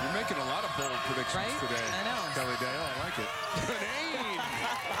 You're making a lot of bold predictions today. I know. Kelly Dale, I like it.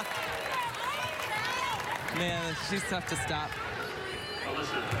 Man, she's tough to stop.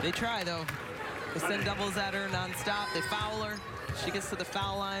 They try, though. They send doubles at her nonstop. They foul her. She gets to the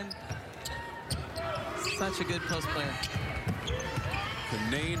foul line. Such a good post player.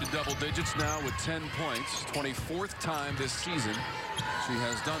 Canaan to double digits now with 10 points. 24th time this season she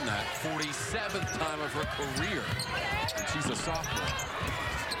has done that. 47th time of her career. And she's a sophomore.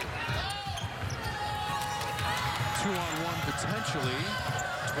 2-on-1 potentially.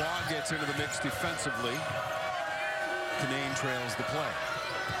 Twa gets into the mix defensively. Canaan trails the play.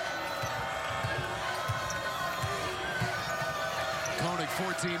 Koenig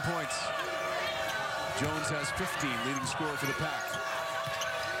 14 points. Jones has 15, leading scorer for the Pack.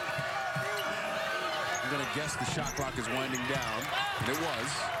 I'm going to guess the shot clock is winding down, and it was.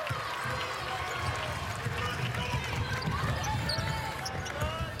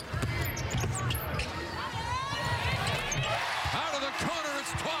 Out of the corner,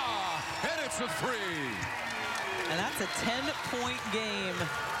 it's Twa, and it's a 3. And that's a 10-point game.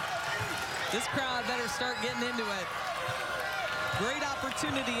 This crowd better start getting into it. Great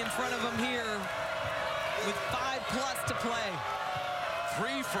opportunity in front of them here with 5+ to play.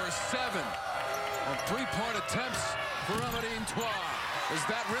 3 for 7 on 3-point attempts for Amadine Twa as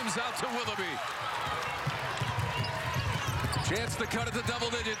that rims out to Willoughby. Chance to cut it to double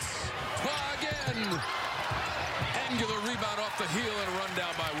digits. Twa again. Angular rebound off the heel and a run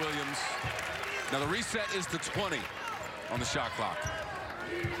down by Williams. Now the reset is to 20 on the shot clock.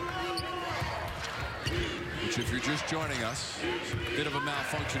 Which, if you're just joining us, a bit of a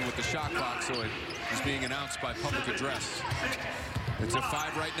malfunction with the shot clock, so it is being announced by public address. It's a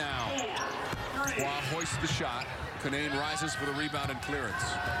 5 right now. Twa hoists the shot. Canaan rises for the rebound and clearance.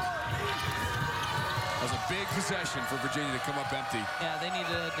 That was a big possession for Virginia to come up empty. Yeah, they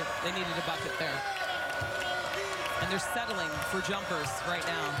needed a bucket there. And they're settling for jumpers right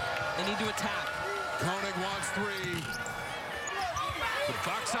now. They need to attack. Koenig wants 3. The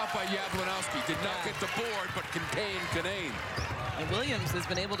box out by Jablonowski did not get the board, but contained Canaan. And Williams has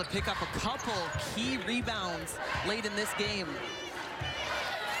been able to pick up a couple key rebounds late in this game.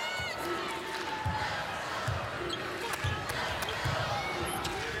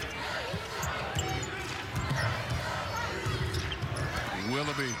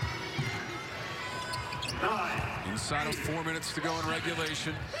 Willoughby. Inside of 4 minutes to go in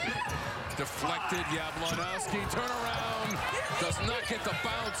regulation. Deflected, Jablonowski, turnaround. Does not get the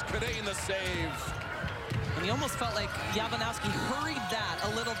bounce, Canaan the save. And you almost felt like Jablonowski hurried that a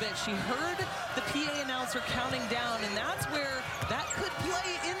little bit. She heard the PA announcer counting down, and that's where that could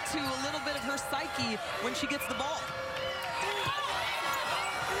play into a little bit of her psyche when she gets the ball.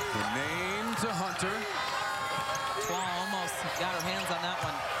 The name to Hunter. Twa almost got her hands on that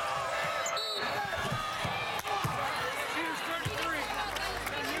one.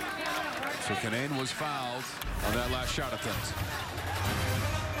 So Canaan was fouled on that last shot attempt.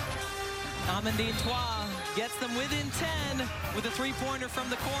 Amandine Twa gets them within 10 with a three-pointer from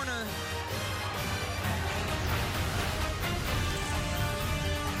the corner.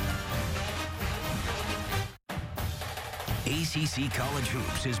 ACC College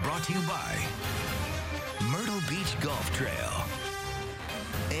Hoops is brought to you by Myrtle Beach Golf Trail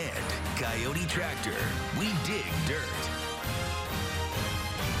and Coyote Tractor. We dig dirt.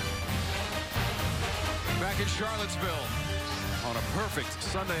 Back in Charlottesville on a perfect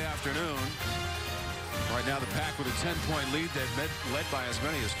Sunday afternoon. Right now the Pack with a 10-point lead. They've led by as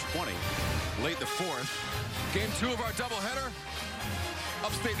many as 20 late the fourth. Game 2 of our doubleheader.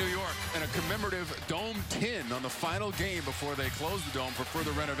 Upstate New York and a commemorative dome tin on the final game before they close the dome for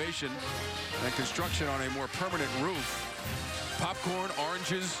further renovation and construction on a more permanent roof. Popcorn,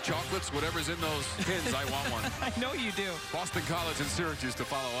 oranges, chocolates, whatever's in those tins, I want one. I know you do. Boston College and Syracuse to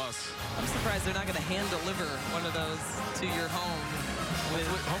follow us. I'm surprised they're not going to hand deliver one of those to your home.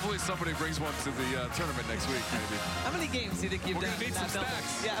 Hopefully somebody brings one to the tournament next week, maybe. How many games do you think you've done? We're going to need some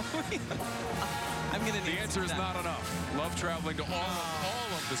stacks. Yeah. I'm going to need The answer is not enough. Love traveling to all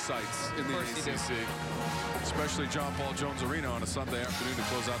of the sites in the ACC, especially John Paul Jones Arena on a Sunday afternoon to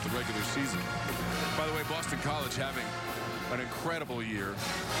close out the regular season. By the way, Boston College having an incredible year.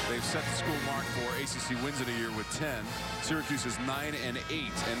 They've set the school mark for ACC wins in a year with 10. Syracuse is 9-8,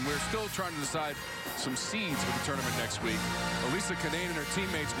 and we're still trying to decide some seeds for the tournament next week. Elisa Canaan and her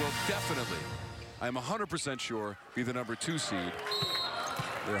teammates will definitely, I'm 100% sure, be the number 2 seed.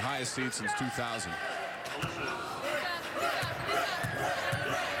 Their highest seed since 2000.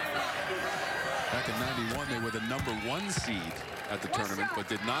 Back in '91, they were the number 1 seed at the tournament, but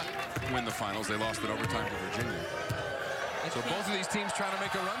did not win the finals. They lost in overtime to Virginia. So both of these teams trying to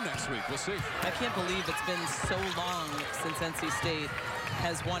make a run next week. We'll see. I can't believe it's been so long since NC State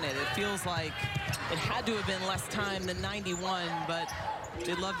has won it. It feels like it had to have been less time than '91, but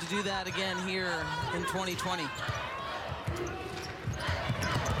they'd love to do that again here in 2020.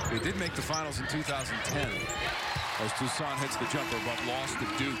 They did make the finals in 2010 as Toussaint hits the jumper, but lost to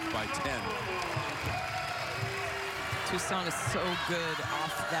Duke by 10. Toussaint is so good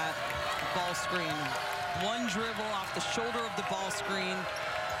off that ball screen. One dribble off the shoulder of the ball screen,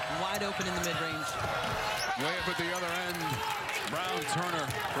 wide open in the mid-range. Way up at the other end, Brown Turner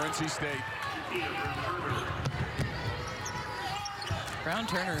for NC State. Brown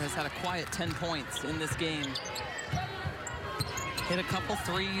Turner has had a quiet 10 points in this game. Hit a couple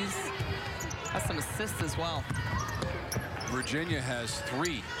threes, has some assists as well. Virginia has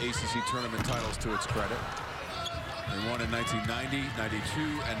 3 ACC tournament titles to its credit. They won in 1990,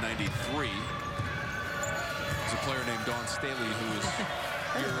 92, and 93. There's a player named Dawn Staley who was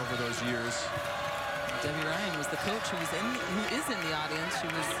here over those years. Debbie Ryan was the coach who is in the audience. She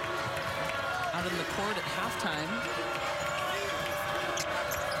was out in the court at halftime.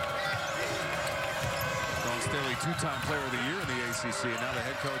 Dawn Staley, 2-time player of the year in the ACC, and now the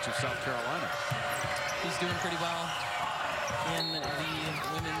head coach of South Carolina. He's doing pretty well in the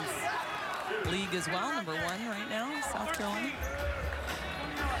women's league as well. Number 1 right now, South Carolina.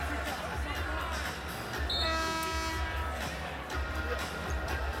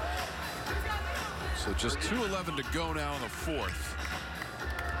 So just 2:11 to go now in the fourth.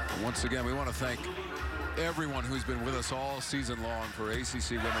 And once again, we want to thank everyone who's been with us all season long for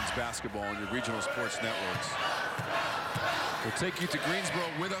ACC women's basketball and your regional sports networks. We'll take you to Greensboro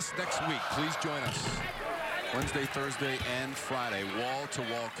with us next week. Please join us. Wednesday, Thursday, and Friday,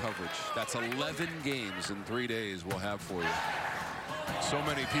 wall-to-wall coverage. That's 11 games in 3 days we'll have for you. So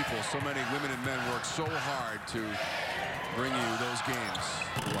many people, so many women and men work so hard to bring you those games.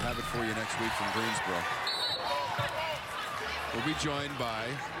 We'll have it for you next week from Greensboro. We'll be joined by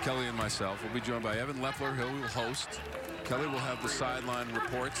Kelly and myself. We'll be joined by Evan Lepler, who will host. Kelly will have the sideline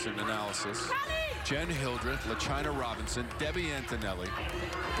reports and analysis. Jen Hildreth, LaChina Robinson, Debbie Antonelli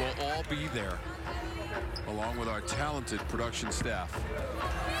will all be there, along with our talented production staff,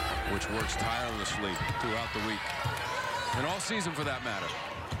 which works tirelessly throughout the week and all season for that matter.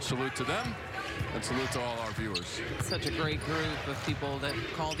 Salute to them and salute to all our viewers. Such a great group of people that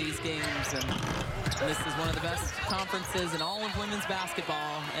call these games, and this is one of the best conferences in all of women's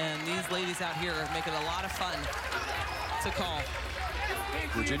basketball, and these ladies out here make it a lot of fun to call.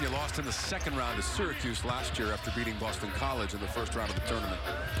 Virginia lost in the second round to Syracuse last year after beating Boston College in the first round of the tournament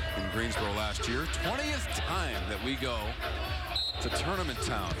in Greensboro last year. 20th time that we go to tournament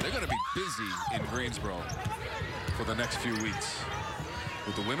town. They're going to be busy in Greensboro for the next few weeks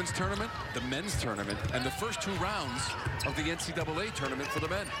with the women's tournament, the men's tournament, and the first 2 rounds of the NCAA tournament for the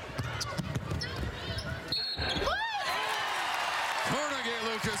men.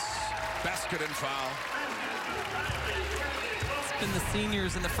 Lucas, basket and foul. It's been the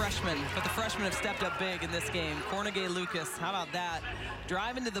seniors and the freshmen, but the freshmen have stepped up big in this game. Lucas, how about that?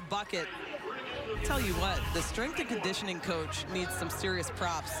 Driving to the bucket. I'll tell you what, the strength and conditioning coach needs some serious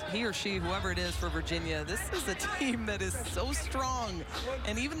props. He or she, whoever it is for Virginia, this is a team that is so strong.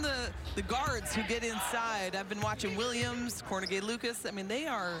 And even the guards who get inside, I've been watching Williams, Lucas. I mean, they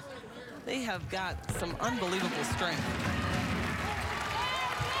have got some unbelievable strength.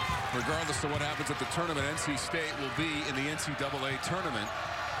 Regardless of what happens at the tournament, NC State will be in the NCAA tournament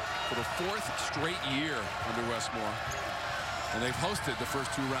for the 4th straight year under Westmore. And they've hosted the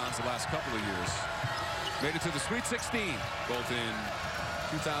first 2 rounds the last couple of years. Made it to the Sweet 16, both in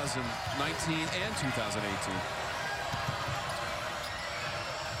 2019 and 2018.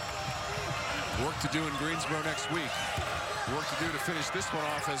 Work to do in Greensboro next week. Work to do to finish this one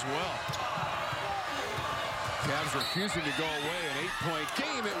off as well. Cavs refusing to go away. An 8-point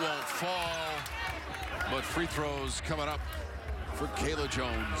game. It won't fall. But free throws coming up for Kayla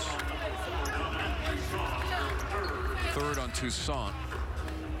Jones. Third on Toussaint.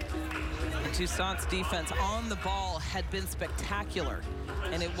 And Toussaint's defense on the ball had been spectacular.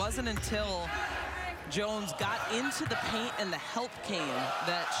 And it wasn't until Jones got into the paint and the help came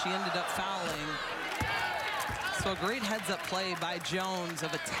that she ended up fouling. So a great heads-up play by Jones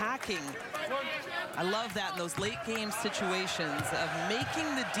of attacking. I love that in those late game situations of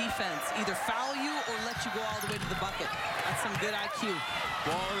making the defense either foul you or let you go all the way to the bucket. That's some good IQ.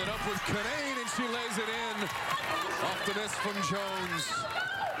 Balling it up with Canane, and she lays it in. Off the miss from Jones.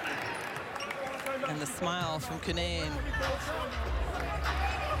 And the smile from Canane.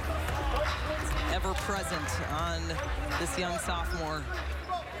 Ever present on this young sophomore.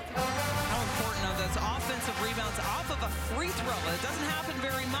 How important are those offensive rebounds off of a free throw? It doesn't happen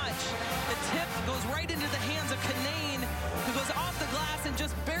very much. The tip goes right into the hands of Canane, who goes off the glass and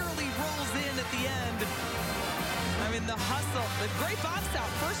just barely rolls in at the end. I mean, the hustle, the great box out,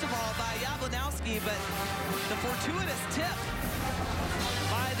 first of all, by Jablonowski, but the fortuitous tip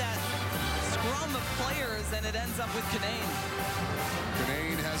by that scrum of players, and it ends up with Canane.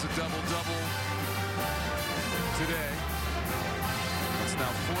 Canane has a double-double today. It's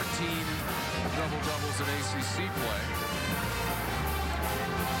now 14 double-doubles in ACC play.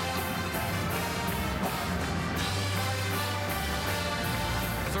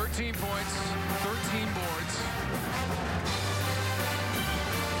 Points, 13 boards,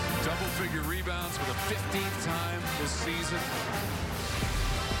 double-figure rebounds for the 15th time this season,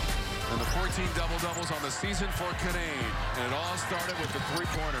 and the 14 double-doubles on the season for Canane. And it all started with the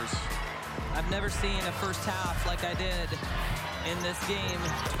 3-pointers. I've never seen a first half like I did in this game.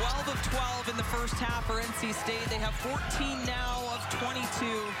 12 of 12 in the first half for NC State. They have 14 now of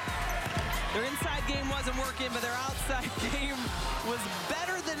 22. Their inside game wasn't working, but their outside game was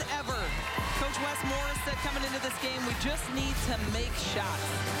better than ever. Coach Wes Morris said coming into this game, we just need to make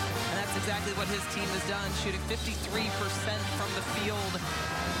shots. And that's exactly what his team has done, shooting 53% from the field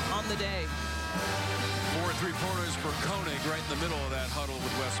on the day. 4 3-pointers for Koenig right in the middle of that huddle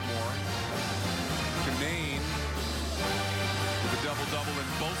with Wes Moore. Canane with a double-double in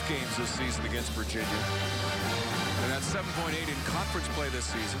both games this season against Virginia. And that's 7.8 in conference play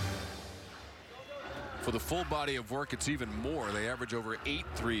this season. For the full body of work, it's even more. They average over 8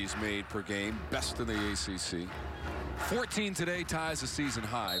 threes made per game, best in the ACC. 14 today ties a season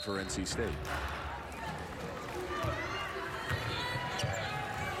high for NC State.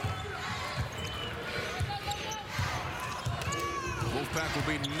 Wolfpack will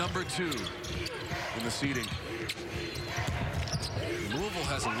be number 2 in the seeding. Louisville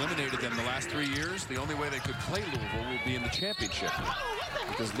has eliminated them the last 3 years. The only way they could play Louisville will be in the championship,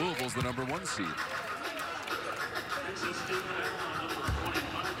 because Louisville's the number 1 seed.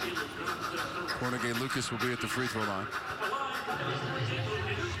 Lucas will be at the free throw line.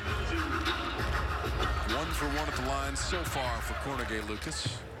 1 for 1 at the line so far for Lucas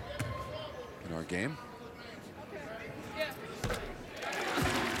in our game.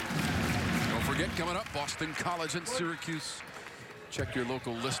 Don't forget, coming up, Boston College and Syracuse. Check your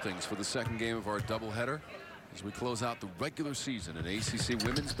local listings for the second game of our doubleheader as we close out the regular season in ACC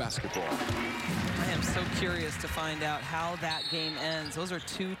women's basketball. I am so curious to find out how that game ends. Those are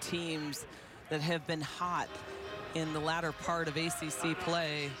 2 teams that have been hot in the latter part of ACC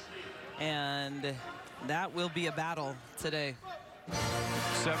play, and that will be a battle today.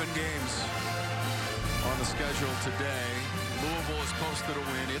 7 games on the schedule today. Louisville has posted a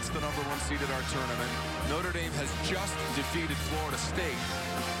win. It's the #1 seed at our tournament. Notre Dame has just defeated Florida State,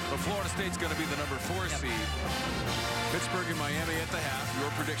 but Florida State's going to be the #4 seed. Pittsburgh and Miami at the half.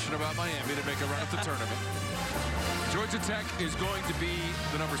 Your prediction about Miami to make a run at the tournament. Georgia Tech is going to be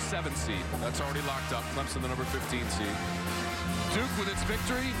the #7 seed. That's already locked up. Clemson, the #15 seed. Duke with its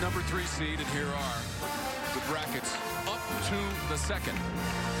victory, #3 seed, and here are the brackets up to the 2nd.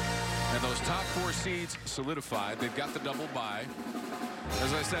 And those top 4 seeds solidified. They've got the double bye.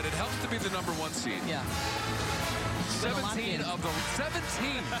 As I said, it helps to be the #1 seed. Yeah. 17 of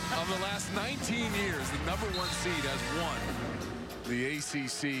the last 19 years, the #1 seed has won the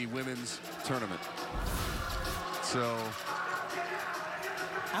ACC women's tournament. So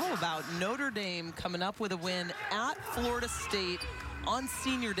how about Notre Dame coming up with a win at Florida State on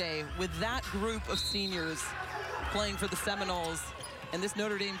Senior Day with that group of seniors playing for the Seminoles, and this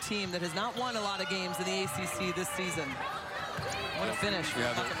Notre Dame team that has not won a lot of games in the ACC this season. What a finish for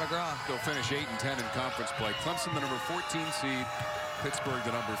Puckett McGraw. They'll finish 8-10 in conference play. Clemson, the #14 seed. Pittsburgh,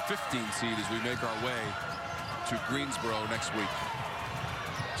 the #15 seed, as we make our way to Greensboro next week,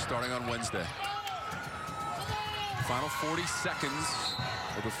 starting on Wednesday. Final 40 seconds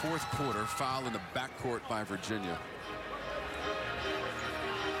of the 4th quarter. Foul in the backcourt by Virginia.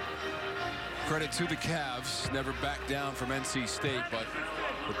 Credit to the Cavs. Never backed down from NC State, but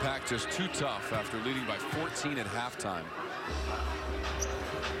the Pack just too tough after leading by 14 at halftime.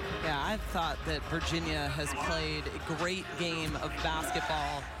 Yeah, I thought that Virginia has played a great game of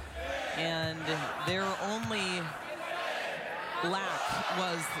basketball, and their only lack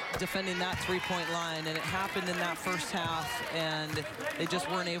was defending that 3-point line, and it happened in that first half, and they just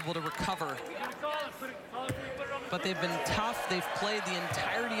weren't able to recover. But they've been tough. They've played the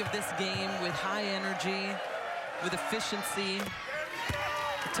entirety of this game with high energy, with efficiency.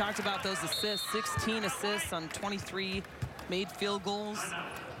 We talked about those assists, 16 assists on 23 made field goals.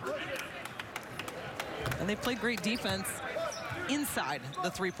 And they played great defense inside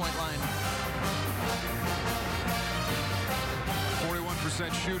the 3-point line.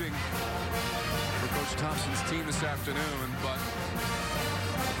 41% shooting for Coach Thompson's team this afternoon, but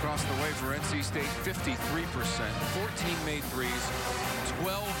across the way for NC State, 53%, 14 made threes,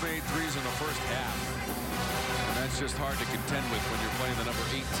 12 made threes in the first half. And that's just hard to contend with when you're playing the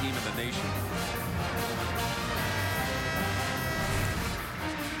 #8 team in the nation.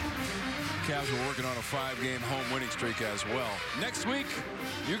 Cavs are working on a 5-game home winning streak as well. Next week,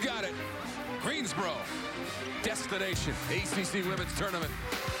 you got it. Greensboro, destination, ACC Women's Tournament.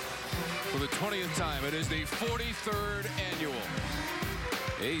 For the 20th time, it is the 43rd annual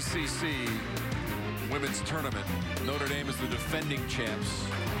ACC Women's Tournament. Notre Dame is the defending champs.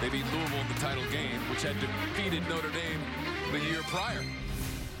 They beat Louisville in the title game, which had defeated Notre Dame the year prior.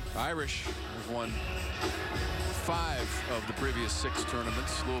 Irish have won 5 of the previous 6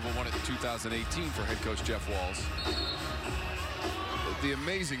 tournaments. Louisville won it in 2018 for head coach Jeff Walz. The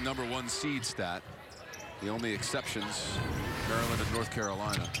amazing #1 seed stat. The only exceptions, Maryland and North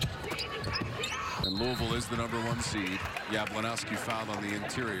Carolina. And Louisville is the #1 seed. Jablonowski fouled on the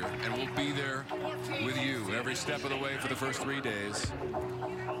interior, and we'll be there with you every step of the way for the first 3 days.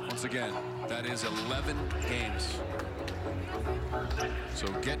 Once again, that is 11 games. So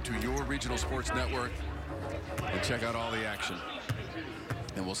get to your regional sports network and check out all the action.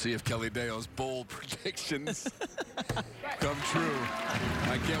 And we'll see if Kelly Bayo's bold predictions come true.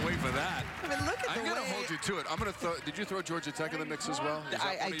 I can't wait for that. I mean, look at I'm going to hold you to it. I'm going to throw. Did you throw Georgia Tech in the mix as well?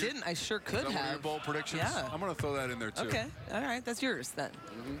 I didn't. I sure could have. One of your bold predictions? Yeah. I'm going to throw that in there too. Okay. All right. That's yours then.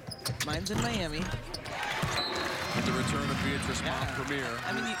 Mine's in Miami. The return of Beatrice Montpremier,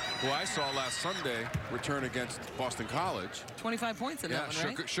 I mean, who I saw last Sunday return against Boston College. 25 points in that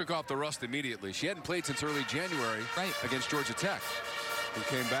one, right? Shook off the rust immediately. She hadn't played since early January against Georgia Tech, and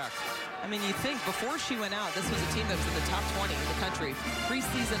came back. I mean, you think before she went out, this was a team that was in the top 20 in the country.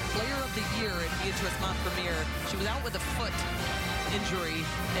 Preseason player of the year in Beatrice Montpremier. She was out with a foot injury,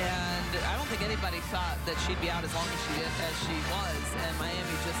 and I don't think anybody thought that she'd be out as long as she was, and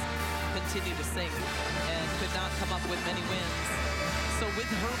Miami just continued to sink and could not come up with many wins. So with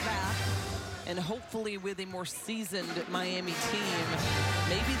her back, and hopefully with a more seasoned Miami team,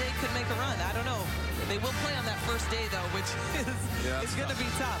 maybe they could make a run. I don't know. They will play on that first day, though, which is going to be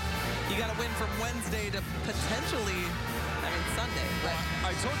tough. You got to win from Wednesday to potentially, Sunday. But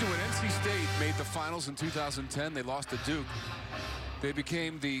I told you when NC State made the finals in 2010, they lost to Duke. They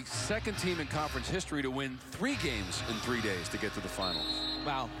became the 2nd team in conference history to win 3 games in 3 days to get to the finals.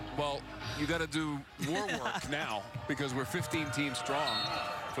 Wow. Well, you got to do more work now because we're 15 teams strong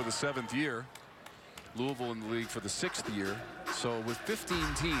for the 7th year. Louisville in the league for the 6th year. So with 15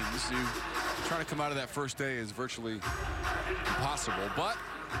 teams, trying to come out of that first day is virtually impossible. But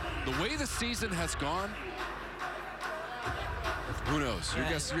the way the season has gone, who knows? Your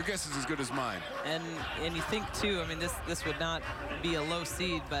guess is as good as mine. And you think too, I mean, this would not be a low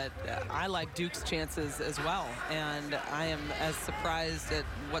seed, but I like Duke's chances as well. And I am as surprised at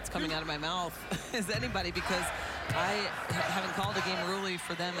what's coming out of my mouth as anybody, because I, having called a game early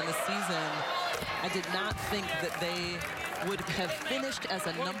for them in the season, I did not think that they would have finished as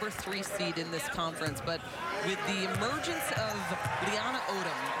a #3 seed in this conference. But with the emergence of Liana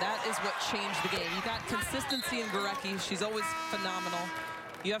Odom, that is what changed the game. You got consistency in Gorecki. She's always phenomenal.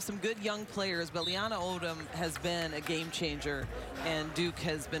 You have some good young players, but Liana Odom has been a game changer, and Duke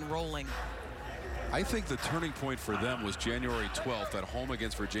has been rolling. I think the turning point for them was January 12th at home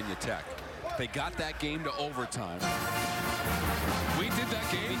against Virginia Tech. They got that game to overtime. We did that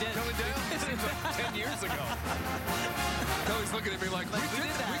game. We did. Coming down. It seems like 10 years ago. Kelly's looking at me like we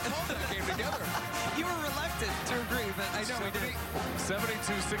did that. We called that game together. You were reluctant to agree, but I know we did.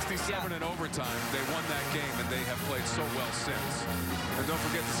 72-67 in overtime. They won that game, and they have played so well since. And don't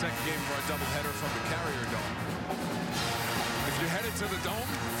forget the second game of our doubleheader from the Carrier Dome. If you're headed to the Dome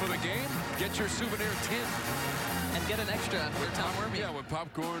for the game, get your souvenir tin. And get an extra for Tom Wormy. Yeah, with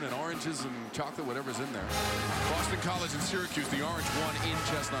popcorn and oranges and chocolate, whatever's in there. Boston College and Syracuse, the Orange won in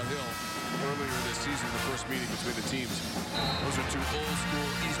Chestnut Hill earlier this season, the first meeting between the teams. Those are two old-school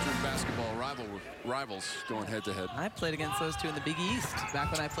Eastern basketball rivals going head-to-head. I played against those two in the Big East back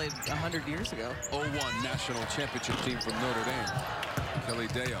when I played 100 years ago. 0-1 national championship team from Notre Dame. Kelly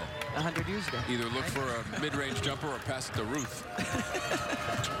Deo. 100 years ago. Either look for a mid-range jumper or pass it to Ruth.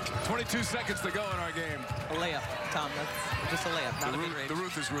 22 seconds to go in our game. A layup, Tom. That's just a layup, not a mid-range. The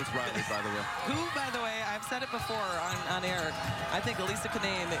Ruth is Ruth Riley, by the way. Who, by the way, I've said it before on air, I think Elisa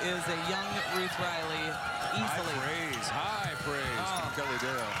Canane is a young Ruth Riley easily. High praise from Kelly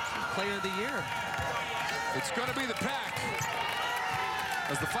Dale. Player of the year. It's going to be the Pack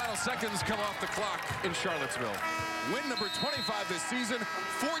as the final seconds come off the clock in Charlottesville. Win number 25 this season,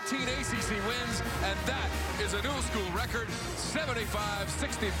 14 ACC wins, and that is a new school record,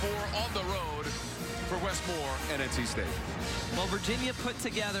 75-64 on the road for Westmore and NC State. Well, Virginia put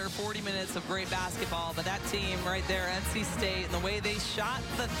together 40 minutes of great basketball, but that team right there, NC State, and the way they shot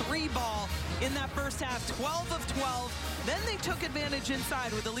the 3 ball in that first half, 12 of 12. Then they took advantage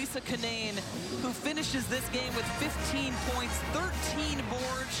inside with Elisa Canane, who finishes this game with 15 points, 13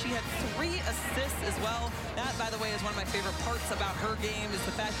 boards. She had 3 assists as well. That, by the way, is one of my favorite parts about her game, is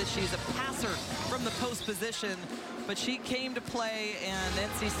the fact that she's a passer from the post position. But she came to play, and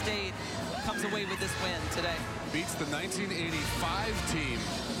NC State comes away with this win today. Beats the 1985 team.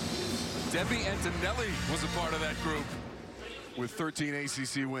 Debbie Antonelli was a part of that group with 13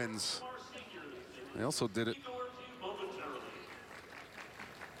 ACC wins. They also did it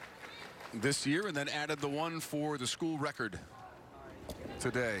this year and then added the one for the school record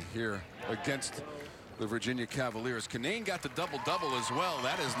today here against the Virginia Cavaliers. Canane got the double-double as well.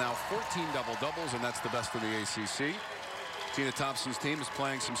 That is now 14 double-doubles, and that's the best in the ACC. Tina Thompson's team is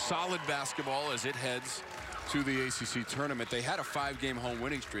playing some solid basketball as it heads to the ACC tournament. They had a 5-game home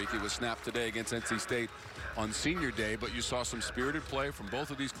winning streak. It was snapped today against NC State on Senior Day, but you saw some spirited play from both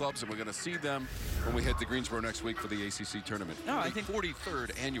of these clubs, and we're going to see them when we head to Greensboro next week for the ACC tournament. No, I think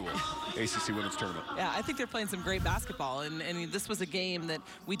 43rd annual ACC Women's Tournament. Yeah, I think they're playing some great basketball, and this was a game that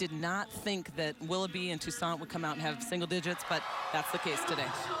we did not think that Willoughby and Toussaint would come out and have single digits, but that's the case today.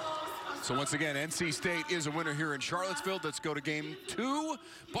 So once again, NC State is a winner here in Charlottesville. Let's go to game 2,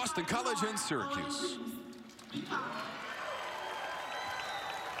 Boston College and Syracuse.